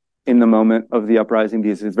together in the moment of the uprising,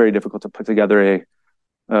 because it's very difficult to put together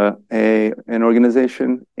an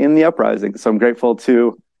organization in the uprising. So I'm grateful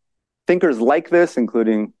to thinkers like this,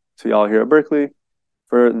 including to y'all here at Berkeley,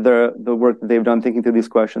 for the work that they've done thinking through these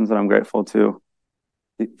questions, and I'm grateful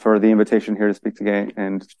for the invitation here to speak today,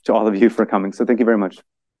 and to all of you for coming. So thank you very much.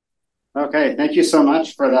 Okay, thank you so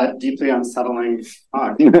much for that deeply unsettling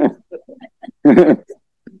talk.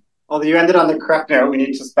 Although you ended on the correct note, we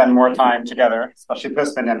need to spend more time together, especially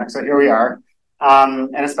post-pandemic. So here we are,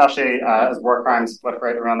 and especially as war crimes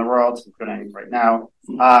proliferate around the world, including right now.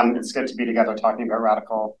 It's good to be together talking about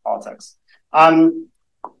radical politics.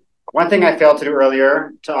 One thing I failed to do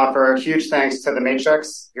earlier, to offer huge thanks to the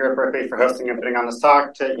Matrix here at Berkeley for hosting and putting on this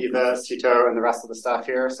talk, to Eva, Sito, and the rest of the staff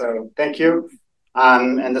here. So thank you.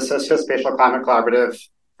 And the Sociospatial Climate Collaborative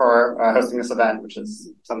for hosting this event, which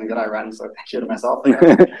is something that I run, so thank you to myself.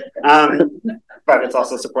 But it's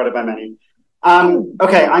also supported by many.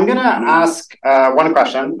 Okay, I'm going to ask one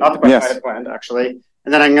question, not the question I had planned, actually,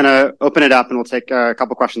 and then I'm going to open it up and we'll take a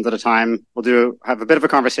couple questions at a time. We'll have a bit of a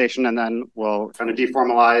conversation, and then we'll kind of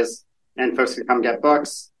deformalize, and folks can come get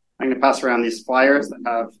books. I'm going to pass around these flyers that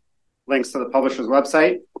have links to the publisher's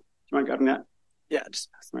website. you mind grabbing that? Yeah,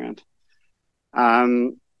 just pass them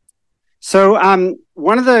around. So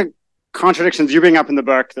one of the contradictions you bring up in the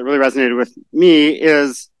book that really resonated with me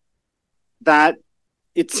is that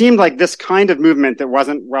it seemed like this kind of movement that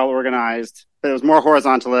wasn't well organized, that it was more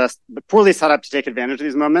horizontalist, but poorly set up to take advantage of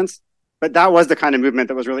these moments. But that was the kind of movement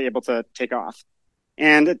that was really able to take off.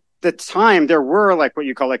 And at the time, there were like what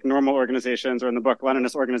you call like normal organizations, or in the book,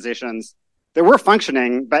 Leninist organizations that were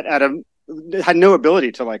functioning, but had no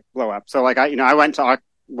ability to like blow up. So like I went to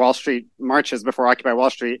Wall Street marches before Occupy Wall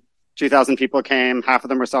Street. 2,000 people came. Half of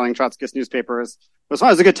them were selling Trotskyist newspapers. It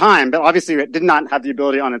was a good time, but obviously it did not have the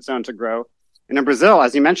ability on its own to grow. And in Brazil,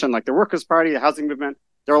 as you mentioned, like the Workers' Party, the housing movement,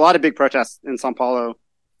 there were a lot of big protests in Sao Paulo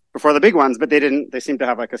before the big ones, but they seemed to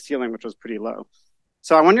have like a ceiling which was pretty low.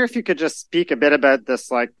 So I wonder if you could just speak a bit about this,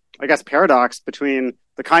 like, I guess, paradox between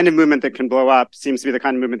the kind of movement that can blow up seems to be the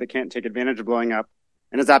kind of movement that can't take advantage of blowing up.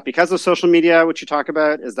 And is that because of social media, which you talk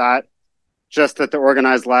about? Is that just that the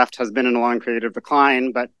organized left has been in a long period of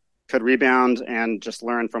decline, but could rebound and just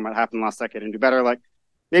learn from what happened last decade and do better? Like,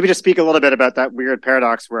 maybe just speak a little bit about that weird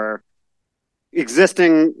paradox where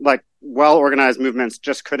existing, like, well-organized movements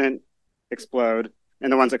just couldn't explode,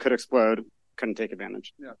 and the ones that could explode couldn't take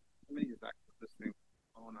advantage. Yeah, let me get back to this thing.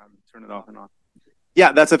 I want to turn it off and on.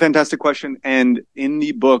 Yeah, that's a fantastic question. And in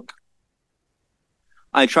the book,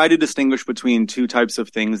 I try to distinguish between two types of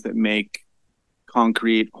things that make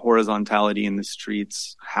concrete horizontality in the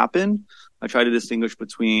streets happen. I try to distinguish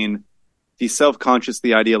between the self-conscious,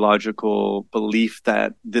 the ideological belief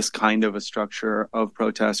that this kind of a structure of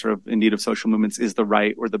protests or indeed of social movements is the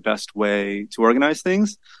right or the best way to organize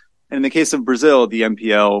things. And in the case of Brazil, the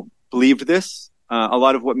MPL believed this. A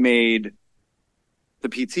lot of what made the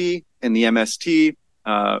PT and the MST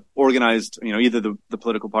organized, either the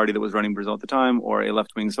political party that was running Brazil at the time or a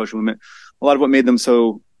left-wing social movement. A lot of what made them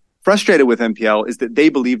so frustrated with MPL is that they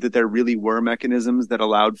believed that there really were mechanisms that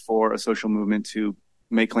allowed for a social movement to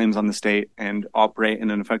make claims on the state and operate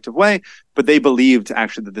in an effective way. But they believed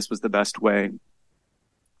actually that this was the best way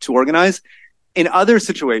to organize. In other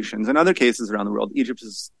situations, in other cases around the world, Egypt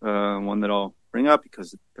is one that I'll bring up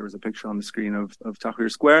because there was a picture on the screen of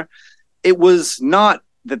Tahrir Square. It was not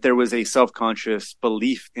that there was a self-conscious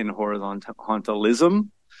belief in horizontalism.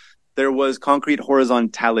 There was concrete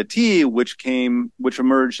horizontality, which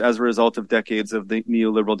emerged as a result of decades of the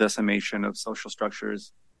neoliberal decimation of social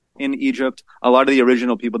structures in Egypt. A lot of the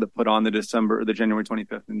original people that put on the January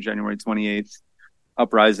 25th and January 28th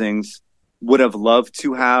uprisings would have loved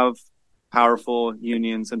to have powerful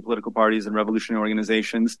unions and political parties and revolutionary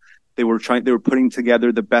organizations. They were putting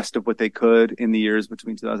together the best of what they could in the years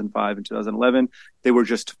between 2005 and 2011. They were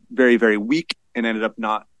just very, very weak and ended up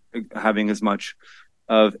not having as much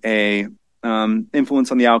of a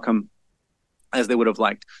influence on the outcome as they would have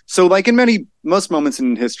liked. So like in most moments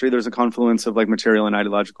in history, there's a confluence of like material and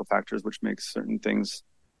ideological factors which makes certain things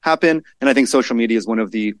happen. And I think social media is one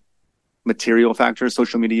of the material factors.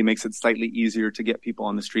 Social media makes it slightly easier to get people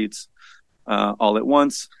on the streets all at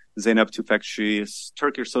once. Zeynep Tufekci, a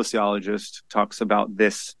Turkish sociologist, talks about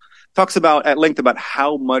at length about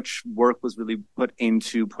how much work was really put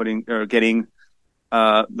into getting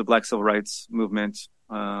the Black Civil Rights Movement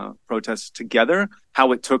protests together,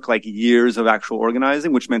 how it took like years of actual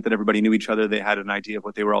organizing, which meant that everybody knew each other. They had an idea of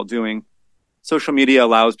what they were all doing. Social media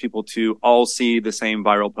allows people to all see the same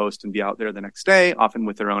viral post and be out there the next day, often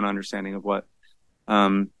with their own understanding of what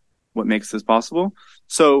makes this possible.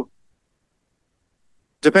 So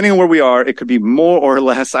depending on where we are, it could be more or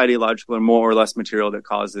less ideological or more or less material that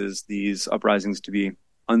causes these uprisings to be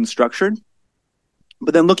unstructured.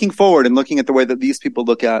 But then looking forward and looking at the way that these people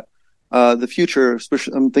look at the future,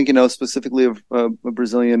 especially, I'm thinking specifically of a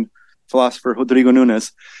Brazilian philosopher, Rodrigo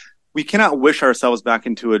Nunes, we cannot wish ourselves back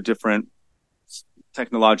into a different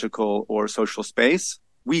technological or social space.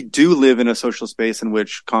 We do live in a social space in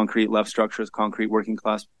which concrete left structures, concrete working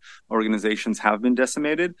class organizations have been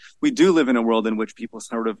decimated. We do live in a world in which people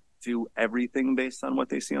sort of do everything based on what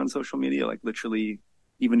they see on social media, like literally,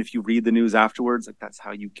 even if you read the news afterwards, like that's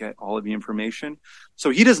how you get all of the information.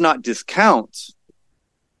 So he does not discount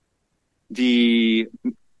the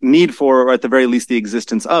need for, or at the very least, the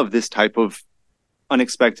existence of this type of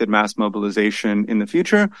unexpected mass mobilization in the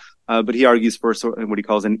future. But he argues for what he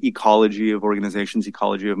calls an ecology of organizations,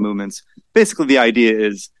 ecology of movements. Basically, the idea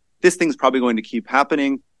is this thing's probably going to keep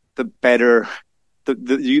happening. The better,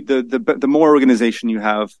 the more organization you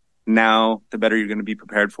have now, the better you're going to be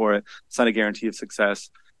prepared for it. It's not a guarantee of success.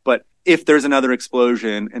 But if there's another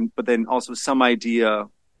explosion, but then also some idea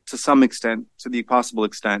to some extent, to the possible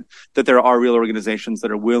extent, that there are real organizations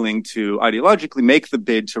that are willing to ideologically make the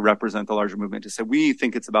bid to represent the larger movement, to say, we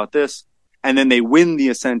think it's about this, and then they win the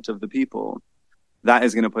assent of the people, that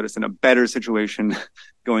is going to put us in a better situation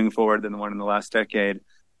going forward than the one in the last decade.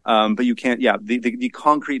 But you can't, the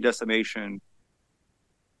concrete decimation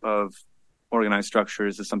of organized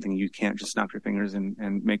structures is something you can't just snap your fingers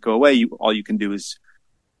and make go away. All you can do is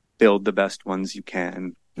build the best ones you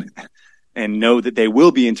can and know that they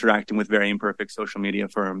will be interacting with very imperfect social media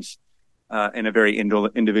firms in a very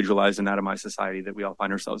individualized and atomized society that we all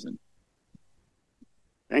find ourselves in.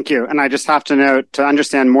 Thank you. And I just have to note, to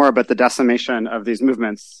understand more about the decimation of these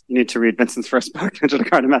movements, you need to read Vincent's first book, Digital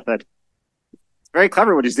Garden Method. It's very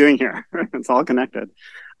clever what he's doing here. It's all connected.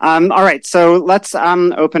 All right, so let's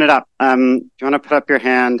open it up. Do you want to put up your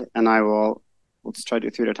hand, and we'll just try to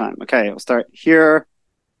do 3 at a time. Okay, we'll start here.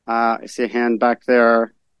 I see a hand back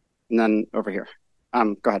there, and then over here.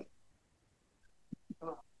 Go ahead.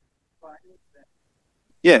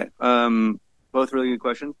 Yeah, both really good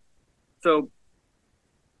questions. So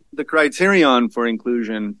the criterion for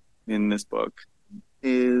inclusion in this book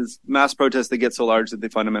is mass protests that get so large that they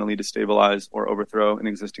fundamentally destabilize or overthrow an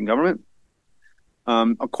existing government.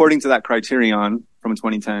 According to that criterion, from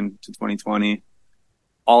 2010 to 2020,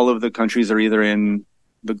 all of the countries are either in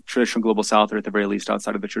the traditional global south or at the very least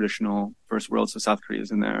outside of the traditional first world. So South Korea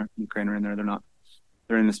is in there, Ukraine are in there, they're not.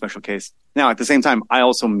 They're in a special case. Now, at the same time, I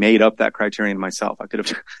also made up that criterion myself. I could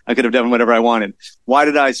have done whatever I wanted. Why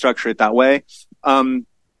did I structure it that way?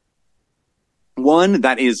 One,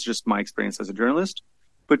 that is just my experience as a journalist.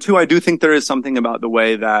 But two, I do think there is something about the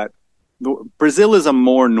way that Brazil is a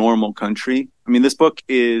more normal country. I mean, this book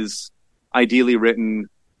is ideally written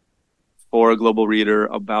for a global reader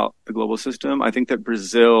about the global system. I think that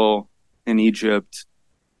Brazil and Egypt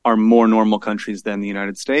are more normal countries than the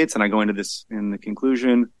United States. And I go into this in the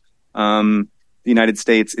conclusion. The United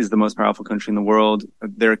States is the most powerful country in the world.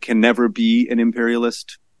 There can never be an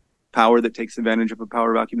imperialist power that takes advantage of a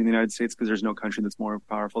power vacuum in the United States because there's no country that's more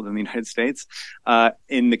powerful than the United States.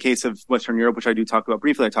 In the case of Western Europe, which I do talk about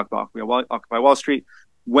briefly, I talk about Occupy Wall Street.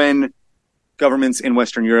 When governments in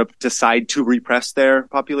Western Europe decide to repress their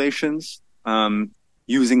populations,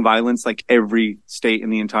 using violence like every state in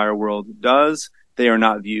the entire world does, they are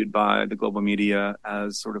not viewed by the global media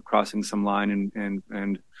as sort of crossing some line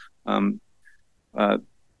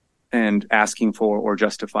and asking for or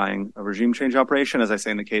justifying a regime change operation. As I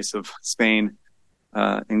say, in the case of Spain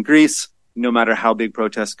and Greece, no matter how big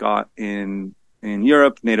protests got in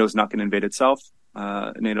Europe, NATO is not going to invade itself.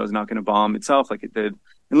 NATO is not going to bomb itself like it did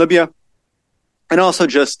in Libya. And also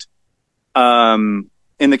just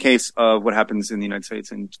in the case of what happens in the United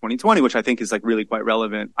States in 2020, which I think is like really quite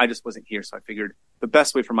relevant. I just wasn't here, so I figured the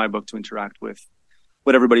best way for my book to interact with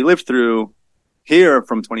what everybody lived through here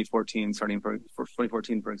from 2014, starting for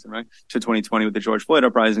 2014, for instance, right, to 2020 with the George Floyd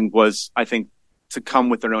uprising was, I think, to come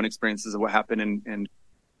with their own experiences of what happened and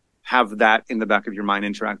have that in the back of your mind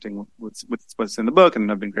interacting with what's in the book.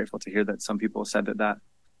 And I've been grateful to hear that some people said that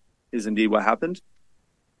is indeed what happened.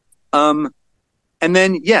 And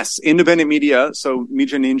then, yes, independent media. So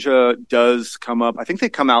Media Ninja does come up. I think they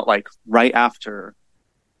come out like right after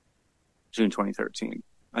June 2013.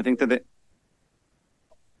 I think that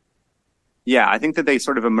they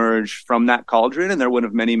sort of emerge from that cauldron, and they're one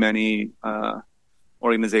of many, many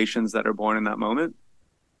organizations that are born in that moment.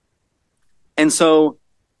 And so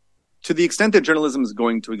to the extent that journalism is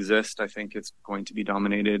going to exist, I think it's going to be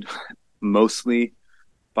dominated mostly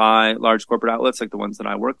by large corporate outlets like the ones that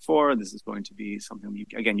I work for. This is going to be something,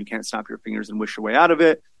 you can't snap your fingers and wish your way out of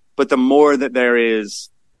it. But the more that there is,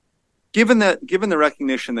 given the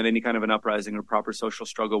recognition that any kind of an uprising or proper social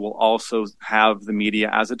struggle will also have the media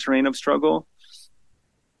as a terrain of struggle,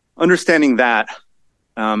 understanding that,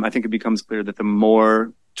 I think it becomes clear that the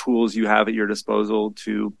more tools you have at your disposal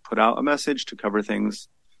to put out a message, to cover things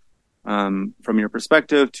from your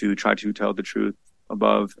perspective, to try to tell the truth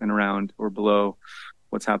above and around or below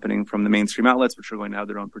what's happening from the mainstream outlets, which are going to have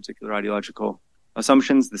their own particular ideological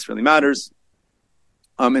assumptions. This really matters.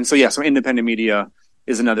 And so, so independent media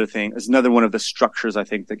is another thing, is another one of the structures I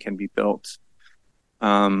think that can be built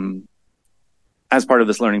as part of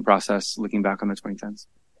this learning process, looking back on the 2010s.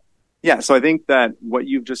 Yeah, so I think that what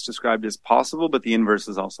you've just described is possible, but the inverse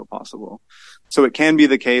is also possible. So it can be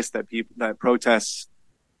the case that that protests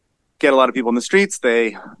get a lot of people in the streets,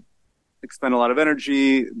 they expend a lot of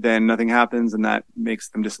energy, then nothing happens, and that makes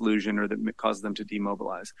them disillusioned or that causes them to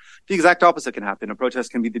demobilize. The exact opposite can happen. A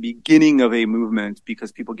protest can be the beginning of a movement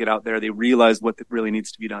because people get out there, they realize what really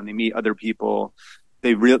needs to be done. They meet other people.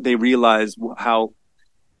 They realize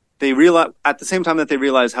at the same time that they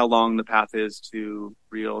realize how long the path is to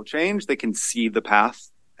real change, they can see the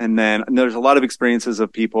path. And there's a lot of experiences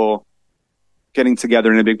of people getting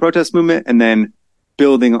together in a big protest movement and then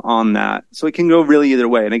building on that. So it can go really either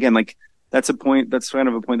way. And again, like that's kind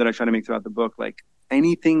of a point that I try to make throughout the book. Like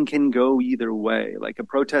anything can go either way. Like a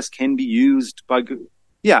protest can be used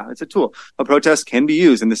it's a tool. A protest can be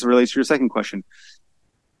used. And this relates to your second question.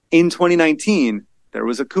 In 2019, there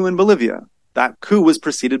was a coup in Bolivia. That coup was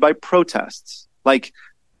preceded by protests. Like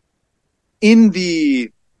in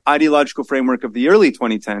the ideological framework of the early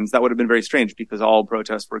 2010s, that would have been very strange because all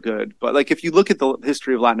protests were good. But like if you look at the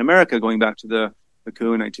history of Latin America, going back to the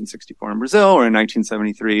coup in 1964 in Brazil or in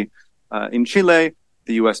 1973 in Chile,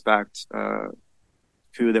 the U.S.-backed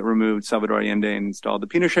coup that removed Salvador Allende and installed the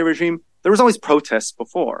Pinochet regime, there was always protests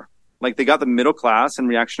before. Like they got the middle class and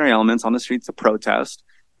reactionary elements on the streets to protest,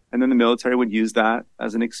 and then the military would use that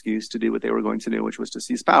as an excuse to do what they were going to do, which was to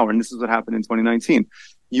seize power. And this is what happened in 2019.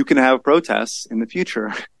 You can have protests in the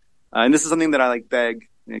future. And this is something that I beg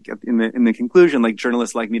in the conclusion, like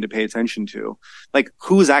journalists like me to pay attention to. Like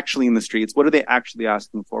who's actually in the streets? What are they actually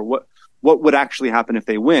asking for? What would actually happen if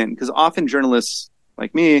they win? Because often journalists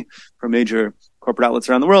like me from major corporate outlets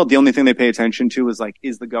around the world, the only thing they pay attention to is like,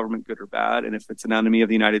 is the government good or bad? And if it's an enemy of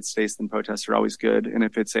the United States, then protests are always good. And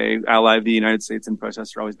if it's a ally of the United States, then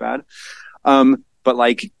protests are always bad. But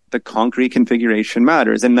like the concrete configuration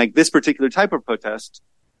matters. And like this particular type of protest,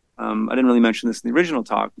 I didn't really mention this in the original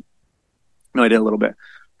talk. No, I did a little bit.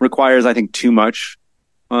 Requires, I think, too much,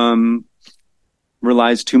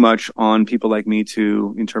 relies too much on people like me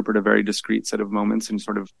to interpret a very discrete set of moments and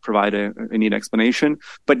sort of provide a neat explanation.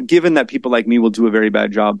 But given that people like me will do a very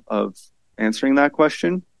bad job of answering that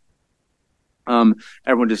question,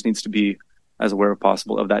 everyone just needs to be as aware as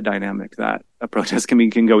possible of that dynamic, that a protest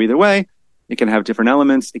can go either way. It can have different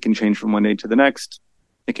elements. It can change from one day to the next.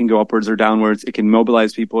 It can go upwards or downwards. It can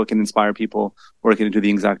mobilize people. It can inspire people, or it can do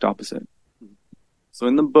the exact opposite. So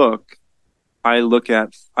in the book, I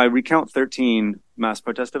recount 13 mass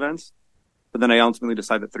protest events, but then I ultimately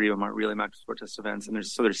decide that 3 of them aren't really mass protest events. And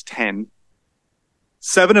there's 10.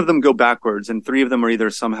 7 of them go backwards, and 3 of them are either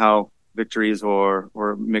somehow victories or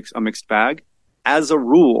a mixed bag. As a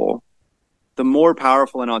rule, the more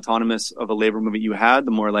powerful and autonomous of a labor movement you had,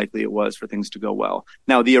 the more likely it was for things to go well.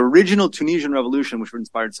 Now, the original Tunisian revolution, which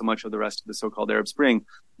inspired so much of the rest of the so-called Arab Spring,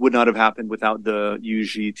 would not have happened without the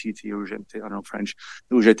UGTT, I don't know French,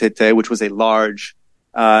 UGTT, which was a large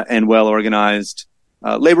and well-organized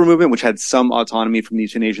labor movement, which had some autonomy from the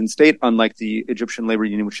Tunisian state, unlike the Egyptian labor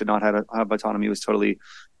union, which did not have autonomy, was totally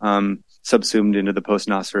subsumed into the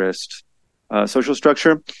post-Nasserist social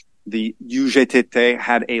structure. The UGTT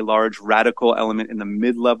had a large radical element in the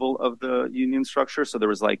mid-level of the union structure. So there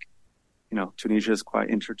was Tunisia is quite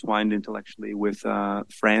intertwined intellectually with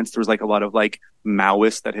France. There was a lot of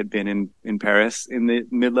Maoists that had been in Paris in the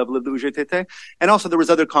mid-level of the UGTT. And also there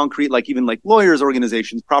was other concrete, even lawyers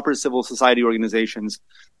organizations, proper civil society organizations,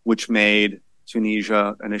 which made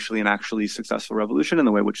Tunisia initially an actually successful revolution in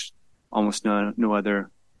the way which almost no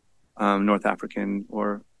other North African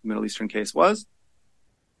or Middle Eastern case was.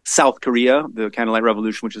 South Korea, the Candlelight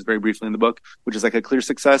Revolution, which is very briefly in the book, which is a clear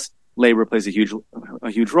success. Labor plays a huge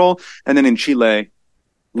role. And then in Chile,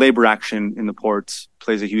 labor action in the ports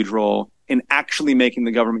plays a huge role in actually making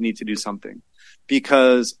the government need to do something.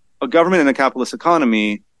 Because a government in a capitalist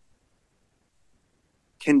economy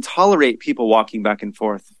can tolerate people walking back and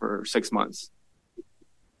forth for 6 months.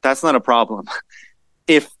 That's not a problem.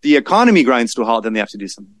 If the economy grinds to a halt, then they have to do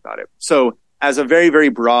something about it. So as a very, very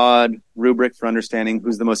broad rubric for understanding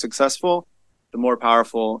who's the most successful, the more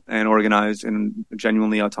powerful and organized and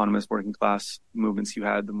genuinely autonomous working class movements you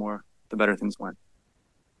had, the better things went.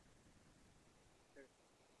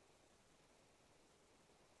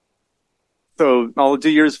 So I'll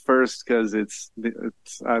do yours first because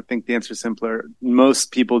I think the answer is simpler.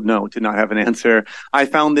 Most people did not have an answer. I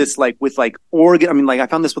found this I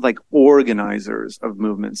found this with organizers of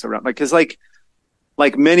movements around, because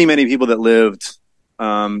many, many people that lived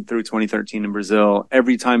through 2013 in Brazil,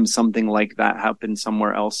 every time something like that happened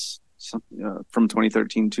somewhere else from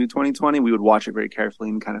 2013 to 2020, we would watch it very carefully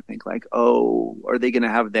and kind of think oh, are they going to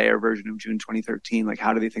have their version of June 2013?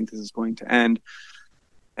 How do they think this is going to end?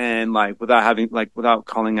 And without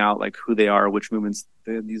calling out who they are, which movements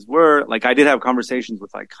these were, I did have conversations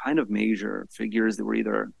with kind of major figures that were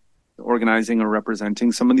either organizing or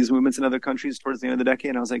representing some of these movements in other countries towards the end of the decade.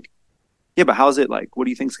 And I was yeah, but how's it what do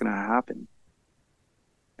you think is going to happen?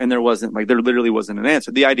 And there literally wasn't an answer.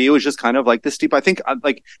 The idea was just kind of this steep, I think, and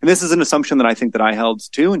this is an assumption that I think that I held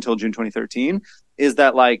too until June 2013, is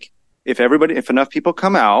that if enough people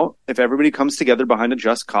come out, if everybody comes together behind a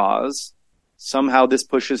just cause, somehow this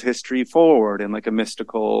pushes history forward in a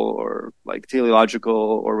mystical or teleological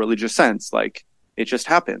or religious sense. It just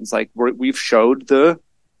happens. We've showed the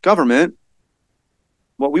government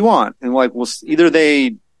what we want. And like, well, either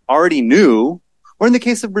they already knew, or in the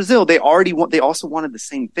case of Brazil, they also wanted the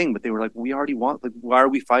same thing, but they were like, well, we already want, like, why are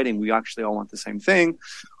we fighting? We actually all want the same thing.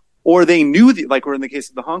 Or they knew, like, or in the case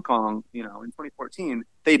of the Hong Kong, in 2014,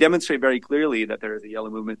 they demonstrate very clearly that there is a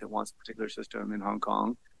yellow movement that wants a particular system in Hong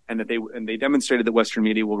Kong, and that they demonstrated that Western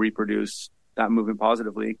media will reproduce that movement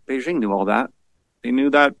positively. Beijing knew all that. They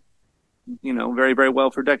knew that, very, very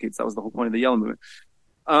well for decades. That was the whole point of the yellow movement.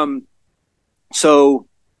 So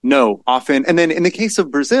no, often. And then in the case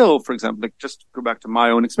of Brazil, for example, like just go back to my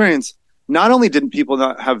own experience, not only didn't people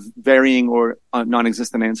not have varying or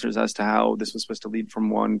non-existent answers as to how this was supposed to lead from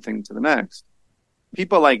one thing to the next,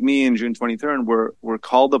 people like me in June 23rd were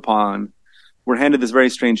called upon, were handed this very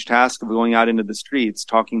strange task of going out into the streets,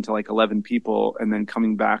 talking to like 11 people, and then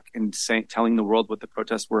coming back and telling the world what the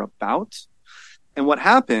protests were about. And what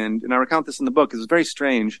happened, and I recount this in the book, is very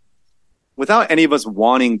strange. Without any of us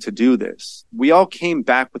wanting to do this, we all came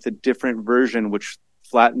back with a different version, which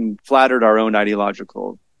flattered our own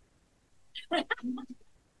ideological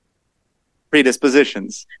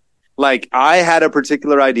predispositions. Like, I had a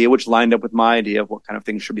particular idea which lined up with my idea of what kind of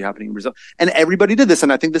things should be happening in Brazil, and everybody did this.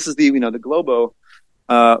 And I think this is the the Globo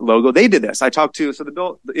logo. They did this. I talked to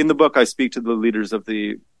in the book I speak to the leaders of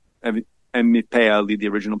the MPA, the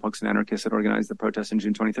original punks and anarchists that organized the protest in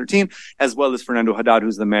June 2013, as well as Fernando Haddad,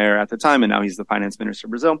 who's the mayor at the time, and now he's the finance minister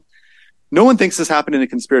of Brazil. No one thinks this happened in a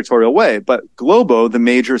conspiratorial way, but Globo, the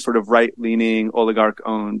major sort of right-leaning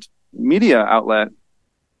oligarch-owned media outlet,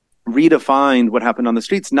 redefined what happened on the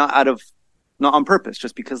streets, not on purpose,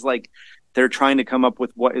 just because like they're trying to come up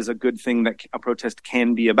with what is a good thing that a protest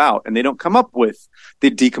can be about, and they don't come up with the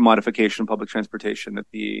decommodification of public transportation that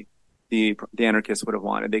the anarchists would have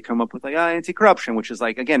wanted. They come up with like anti-corruption, which is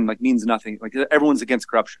like, again, like means nothing. Like everyone's against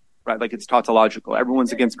corruption, right? Like it's tautological.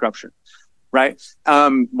 Everyone's against corruption, right?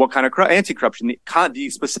 What kind of anti-corruption? The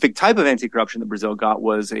specific type of anti-corruption that Brazil got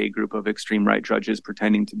was a group of extreme right judges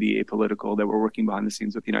pretending to be apolitical that were working behind the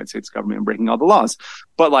scenes with the United States government and breaking all the laws.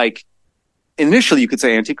 But like initially you could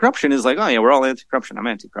say anti-corruption is like, oh yeah, we're all anti-corruption. I'm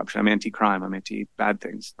anti-corruption. I'm anti-crime. I'm anti-bad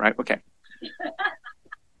things, right? Okay.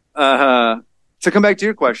 To come back to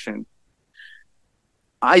your question,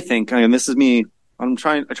 I think, and this is me, I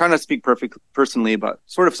try not to speak personally, but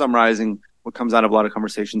sort of summarizing what comes out of a lot of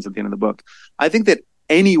conversations at the end of the book. I think that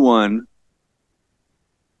anyone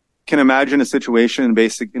can imagine a situation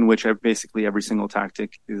in which basically every single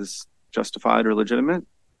tactic is justified or legitimate.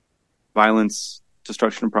 Violence,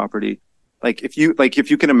 destruction of property. If you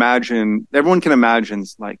can imagine, everyone can imagine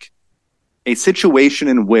like a situation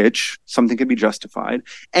in which something can be justified,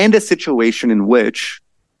 and a situation in which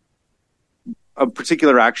a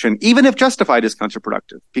particular action, even if justified, is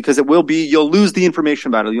counterproductive, because you'll lose the information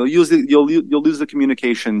battle, you'll lose the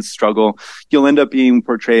communications struggle, you'll end up being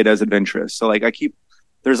portrayed as adventurous. So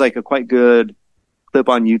there's like a quite good clip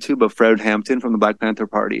on YouTube of Fred Hampton from the Black Panther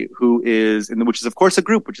Party, which is of course a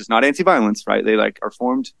group which is not anti-violence, right? They are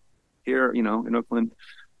formed here, in Oakland,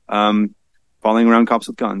 following around cops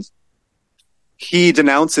with guns. He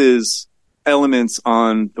denounces elements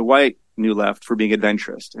on the white New Left for being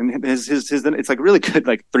adventurous, and it's like a really good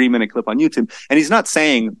 3-minute clip on YouTube. And he's not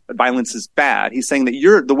saying that violence is bad. He's saying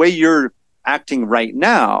that the way you're acting right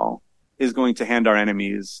now is going to hand our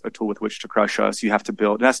enemies a tool with which to crush us. It has to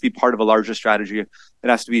be part of a larger strategy. It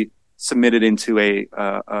has to be submitted into a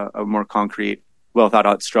more concrete, well thought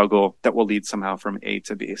out struggle that will lead somehow from A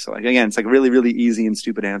to B. So again, it's really, really easy and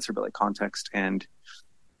stupid answer, but context and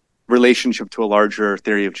relationship to a larger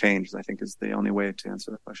theory of change, I think, is the only way to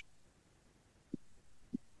answer that question.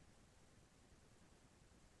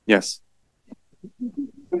 Yes.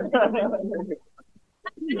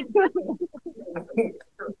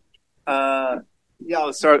 I'll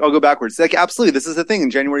go backwards. Absolutely. This is the thing. In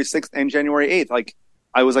January 6th and January 8th,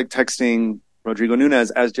 I was texting Rodrigo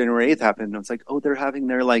Nunes as January 8th happened. And it's oh, they're having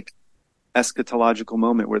their eschatological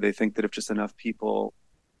moment where they think that if just enough people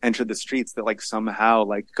enter the streets, that somehow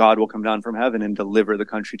God will come down from heaven and deliver the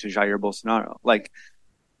country to Jair Bolsonaro.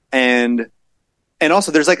 And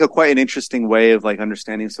also there's quite an interesting way of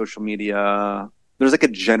understanding social media. There's a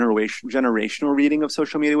generational reading of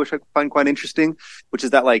social media, which I find quite interesting, which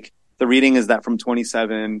is that the reading is that from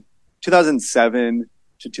 2007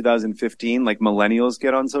 to 2015, millennials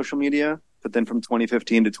get on social media, but then from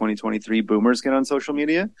 2015 to 2023, boomers get on social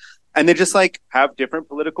media, and they just have different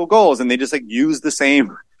political goals, and they just use the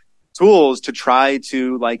same tools to try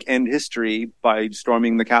to end history by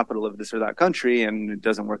storming the capital of this or that country, and it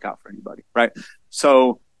doesn't work out for anybody, right?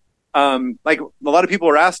 So a lot of people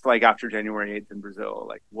were asked after January 8th in Brazil,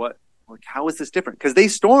 how is this different? Because they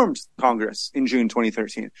stormed Congress in June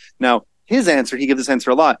 2013. Now, his answer, he gives this answer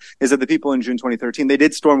a lot, is that the people in June 2013, they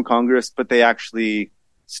did storm Congress, but they actually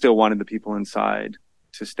still wanted the people inside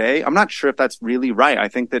to stay. I'm not sure if that's really right. I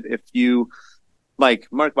think that if you, like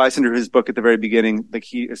Mark Weissender, his book at the very beginning, like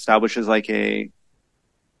he establishes like a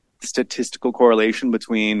statistical correlation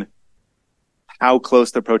between how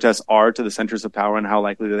close the protests are to the centers of power and how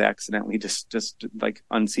likely they accidentally just like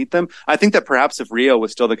unseat them. I think that perhaps if Rio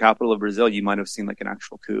was still the capital of Brazil, you might have seen like an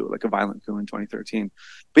actual coup, like a violent coup in 2013.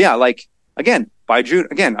 But yeah, like again, by June,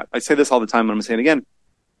 again, I say this all the time, but I'm gonna say it again.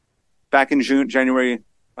 Back in January,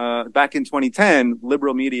 back in 2010,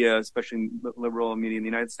 liberal media, especially liberal media in the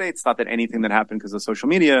United States, thought that anything that happened because of social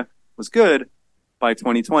media was good. By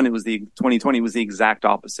 2020, it was the exact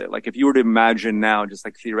opposite. Like if you were to imagine now, just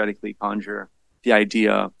like theoretically conjure the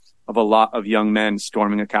idea of a lot of young men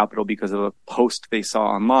storming a Capitol because of a post they saw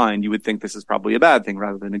online, you would think this is probably a bad thing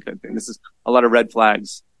rather than a good thing. This is a lot of red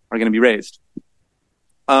flags are going to be raised.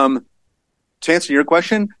 To answer your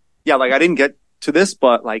question, yeah, like I didn't get to this,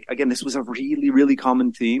 but like, again, this was a really, really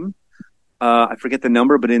common theme. I forget the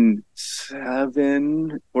number, but in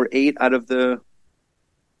 7 or 8 out of the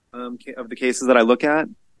cases that I look at,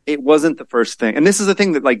 it wasn't the first thing. And this is the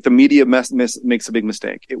thing that like the media makes a big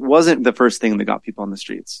mistake. It wasn't the first thing that got people on the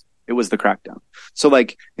streets. It was the crackdown. So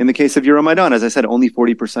like in the case of Euromaidan, as I said, only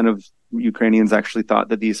 40% of Ukrainians actually thought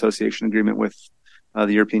that the association agreement with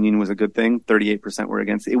the European Union was a good thing. 38% were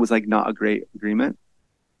against it. It was like not a great agreement.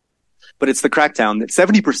 But it's the crackdown that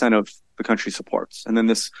 70% of the country supports. And then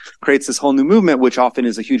this creates this whole new movement, which often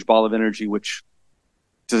is a huge ball of energy, which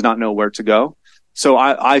does not know where to go. So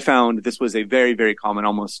I found this was a very, very common,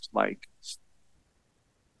 almost like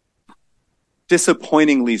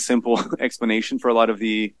disappointingly simple explanation for a lot of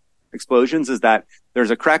the explosions is that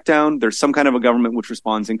there's a crackdown, there's some kind of a government which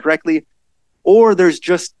responds incorrectly, or there's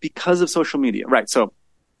just because of social media. Right. So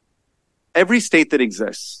every state that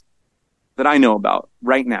exists that I know about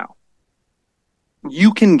right now,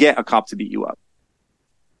 you can get a cop to beat you up.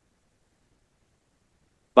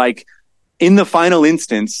 Like, in the final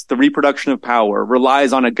instance, the reproduction of power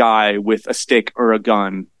relies on a guy with a stick or a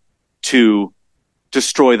gun to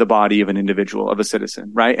destroy the body of an individual, of a citizen,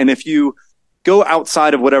 right? And if you go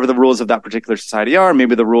outside of whatever the rules of that particular society are,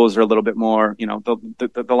 maybe the rules are a little bit more, you know,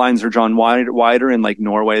 the lines are drawn wider in like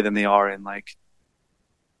Norway than they are in like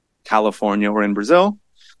California or in Brazil,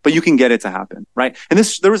 but you can get it to happen, right? And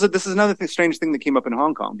this is another strange thing that came up in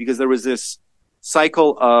Hong Kong, because there was this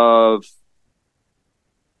cycle of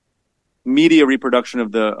media reproduction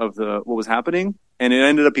of the what was happening, and it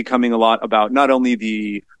ended up becoming a lot about not only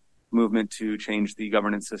the movement to change the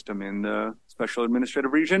governance system in the special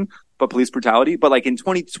administrative region, but police brutality. But like in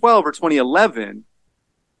 2012 or 2011,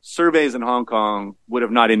 surveys in Hong Kong would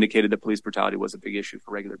have not indicated that police brutality was a big issue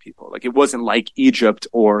for regular people. Like it wasn't like Egypt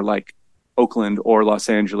or like Oakland or Los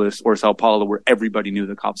Angeles or Sao Paulo, where everybody knew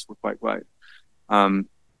the cops were quite white.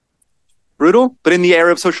 Brutal. But in the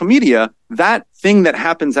era of social media, that thing that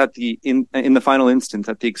happens at in the final instance,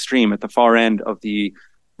 at the extreme, at the far end of the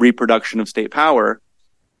reproduction of state power,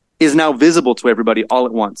 is now visible to everybody all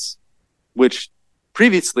at once, which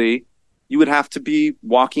previously you would have to be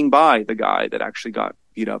walking by the guy that actually got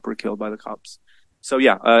beat up or killed by the cops. So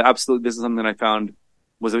yeah, absolutely. This is something that I found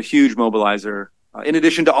was a huge mobilizer. In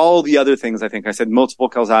addition to all the other things, I think I said multiple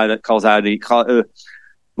causality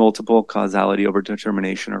over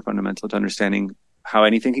determination are fundamental to understanding how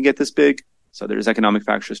anything can get this big. So there's economic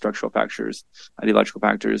factors, structural factors, ideological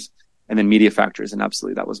factors, and then media factors. And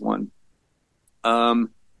absolutely that was one.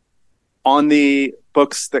 On the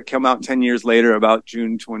books that come out 10 years later about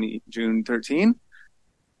June 2013,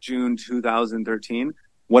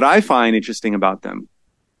 what I find interesting about them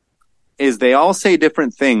is they all say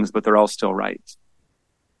different things, but they're all still right.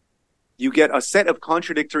 You get a set of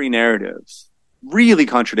contradictory narratives, really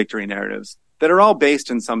contradictory narratives, that are all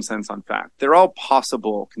based in some sense on fact. They're all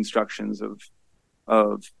possible constructions of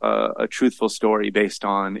a truthful story based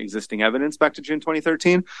on existing evidence back to June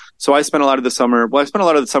 2013. So I spent a lot of the summer with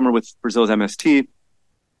Brazil's MST,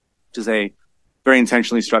 which is a very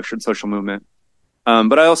intentionally structured social movement.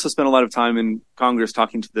 But I also spent a lot of time in Congress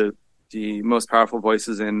talking to the most powerful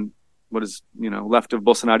voices in what is, left of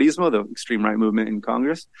Bolsonarismo, the extreme right movement in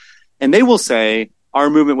Congress. And they will say, our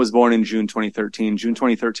movement was born in June 2013. June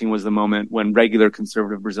 2013 was the moment when regular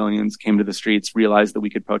conservative Brazilians came to the streets, realized that we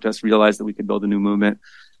could protest, realized that we could build a new movement.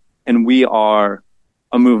 And we are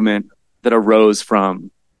a movement that arose from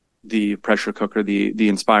the pressure cooker, the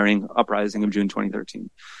inspiring uprising of June 2013.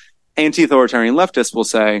 Anti-authoritarian leftists will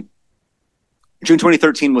say, June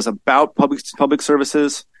 2013 was about public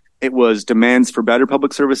services. It was demands for better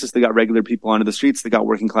public services. They got regular people onto the streets. They got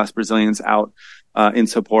working class Brazilians out in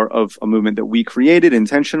support of a movement that we created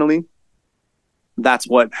intentionally. That's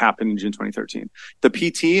what happened in June 2013. The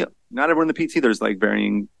PT, not everyone in the PT, there's like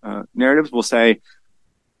varying narratives, will say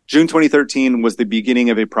June 2013 was the beginning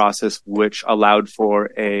of a process which allowed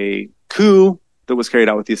for a coup that was carried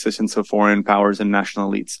out with the assistance of foreign powers and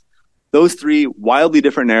national elites. Those three wildly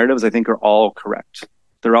different narratives, I think, are all correct.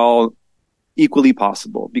 They're all equally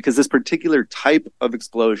possible because this particular type of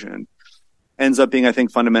explosion ends up being, I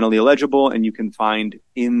think, fundamentally illegible, and you can find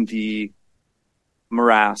in the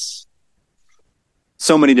morass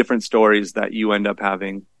so many different stories that you end up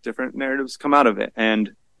having different narratives come out of it.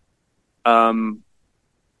 And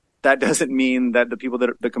that doesn't mean that the people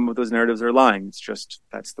that come up with those narratives are lying. It's just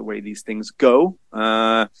that's the way these things go,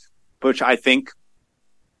 which I think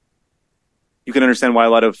you can understand why a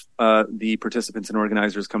lot of the participants and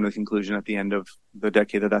organizers come to the conclusion at the end of the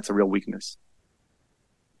decade that that's a real weakness.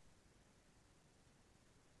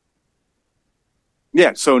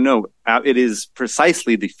 Yeah, so no, it is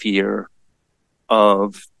precisely the fear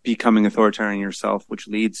of becoming authoritarian yourself, which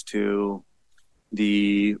leads to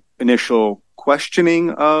the initial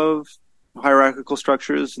questioning of hierarchical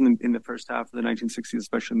structures in the first half of the 1960s,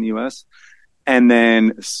 especially in the US. And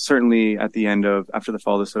then certainly at the end of, after the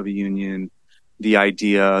fall of the Soviet Union, the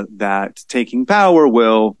idea that taking power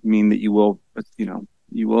will mean that you will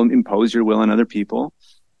impose your will on other people.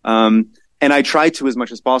 And I try to, as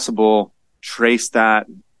much as possible, trace that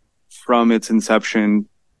from its inception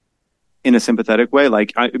in a sympathetic way.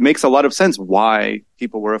 Like, it makes a lot of sense why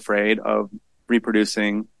people were afraid of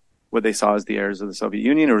reproducing what they saw as the heirs of the Soviet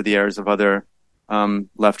Union or the heirs of other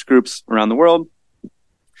left groups around the world.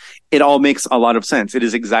 It all makes a lot of sense. That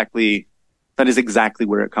is exactly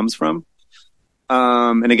where it comes from.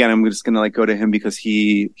 And again, I'm just going to go to him because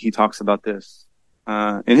he talks about this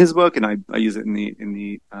in his book, and I use it in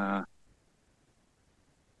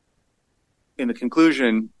the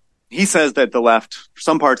conclusion. He says that the left,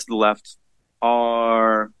 some parts of the left,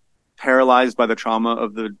 are paralyzed by the trauma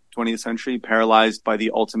of the 20th century, paralyzed by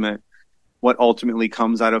what ultimately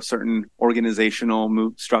comes out of certain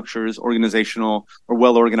organizational structures, organizational or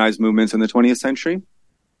well-organized movements in the 20th century.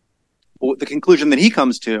 Well, the conclusion that he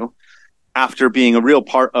comes to, after being a real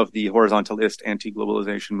part of the horizontalist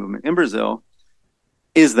anti-globalization movement in Brazil,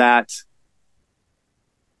 is that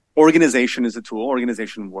organization is a tool,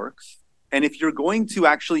 organization works. And if you're going to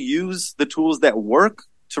actually use the tools that work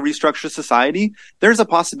to restructure society, there's a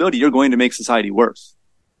possibility you're going to make society worse.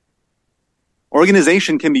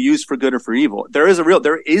 Organization can be used for good or for evil. There is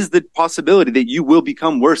the possibility that you will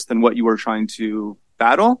become worse than what you were trying to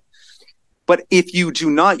battle. But if you do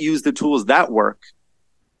not use the tools that work,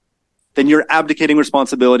 then you're abdicating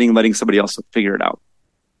responsibility and letting somebody else figure it out.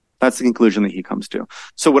 That's the conclusion that he comes to.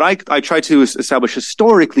 So what I try to establish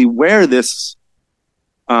historically where this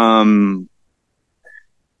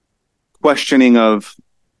questioning of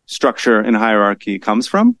structure and hierarchy comes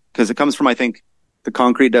from, because it comes from, I think, the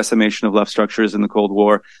concrete decimation of left structures in the Cold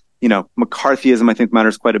War. McCarthyism, I think,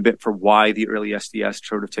 matters quite a bit for why the early SDS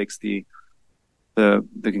sort of takes the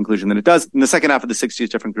conclusion that it does. In the second half of the 60s,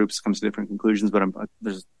 different groups comes to different conclusions, but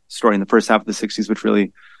there's a story in the first half of the 60s which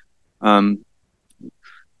really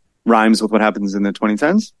rhymes with what happens in the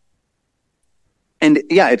 2010s. And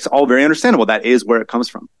yeah, it's all very understandable. That is where it comes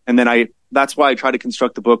from. And then that's why I try to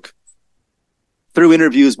construct the book through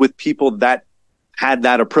interviews with people that had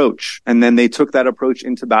that approach. And then they took that approach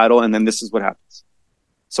into battle. And then this is what happens.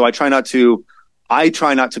 So I try not to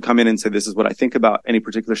come in and say, this is what I think about any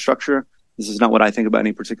particular structure. This is not what I think about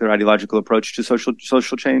any particular ideological approach to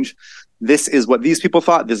social change. This is what these people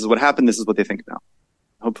thought. This is what happened. This is what they think now.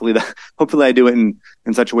 Hopefully I do it in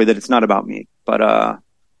such a way that it's not about me. But,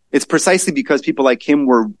 it's precisely because people like him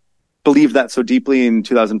believed that so deeply in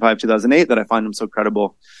 2005, 2008 that I find them so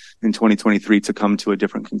credible in 2023 to come to a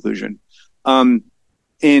different conclusion. To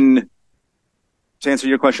answer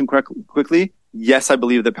your question quickly, yes, I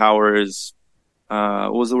believe that power is,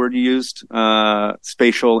 what was the word you used?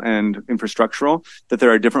 Spatial and infrastructural, that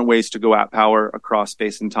there are different ways to go at power across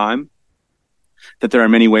space and time, that there are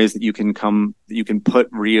many ways that you can put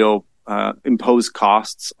real, impose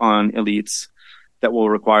costs on elites that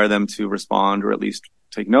will require them to respond or at least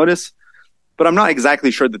take notice. But I'm not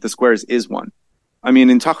exactly sure that the squares is one. I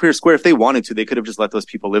mean, in Tahrir Square, if they wanted to, they could have just let those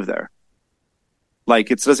people live there.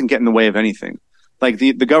 It doesn't get in the way of anything.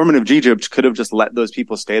 The government of Egypt could have just let those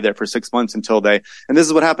people stay there for 6 months and this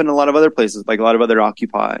is what happened in a lot of other places, like a lot of other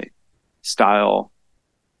Occupy style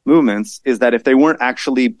movements, is that if they weren't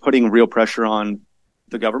actually putting real pressure on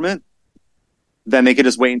the government, then they could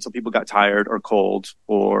just wait until people got tired or cold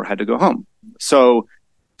or had to go home. So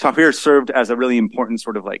Tahrir served as a really important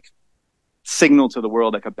sort of signal to the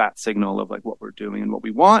world, like a bat signal of what we're doing and what we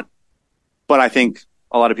want. But I think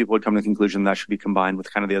a lot of people would come to the conclusion that should be combined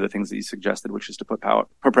with kind of the other things that you suggested, which is to put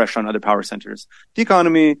pressure on other power centers. The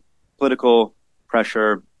economy, political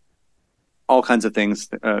pressure, all kinds of things,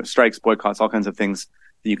 strikes, boycotts, all kinds of things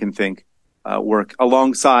that you can think work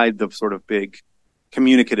alongside the sort of big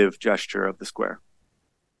communicative gesture of the square.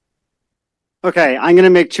 Okay, I'm going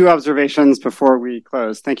to make two observations before we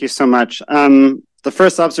close. Thank you so much. The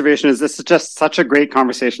first observation is this is just such a great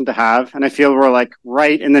conversation to have. And I feel we're like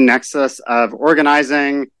right in the nexus of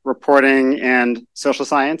organizing, reporting, and social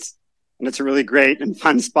science. And it's a really great and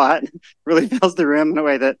fun spot. Really fills the room in a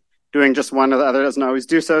way that doing just one or the other doesn't always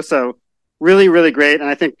do so. So really, really great. And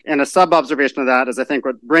I think, and a sub-observation of that is I think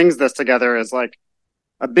what brings this together is like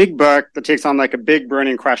a big book that takes on like a big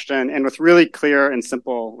burning question and with really clear and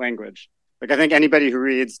simple language. Like I think anybody who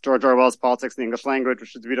reads George Orwell's Politics in the English Language,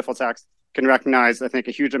 which is a beautiful text, can recognize, I think,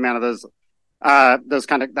 a huge amount of those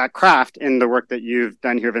kind of that craft in the work that you've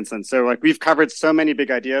done here, Vincent. So like we've covered so many big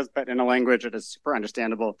ideas, but in a language that is super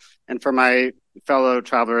understandable. And for my fellow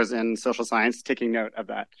travelers in social science, taking note of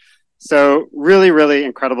that. So really, really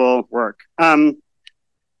incredible work. The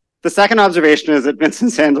second observation is that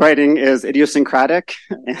Vincent's handwriting is idiosyncratic,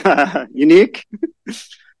 unique.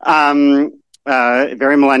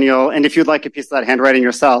 Very millennial. And if you'd like a piece of that handwriting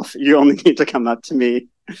yourself, you only need to come up to me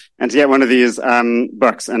and to get one of these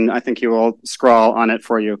books. And I think he will scrawl on it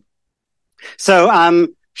for you. So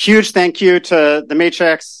huge thank you to The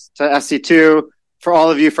Matrix, to SC2, for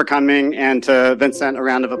all of you for coming, and to Vincent, a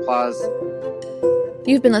round of applause.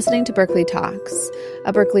 You've been listening to Berkeley Talks,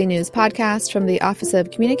 a Berkeley News podcast from the Office of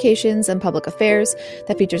Communications and Public Affairs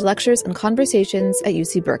that features lectures and conversations at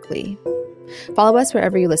UC Berkeley. Follow us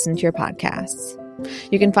wherever you listen to your podcasts.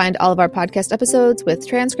 You can find all of our podcast episodes with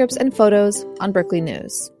transcripts and photos on Berkeley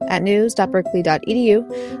News at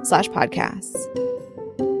news.berkeley.edu/podcasts.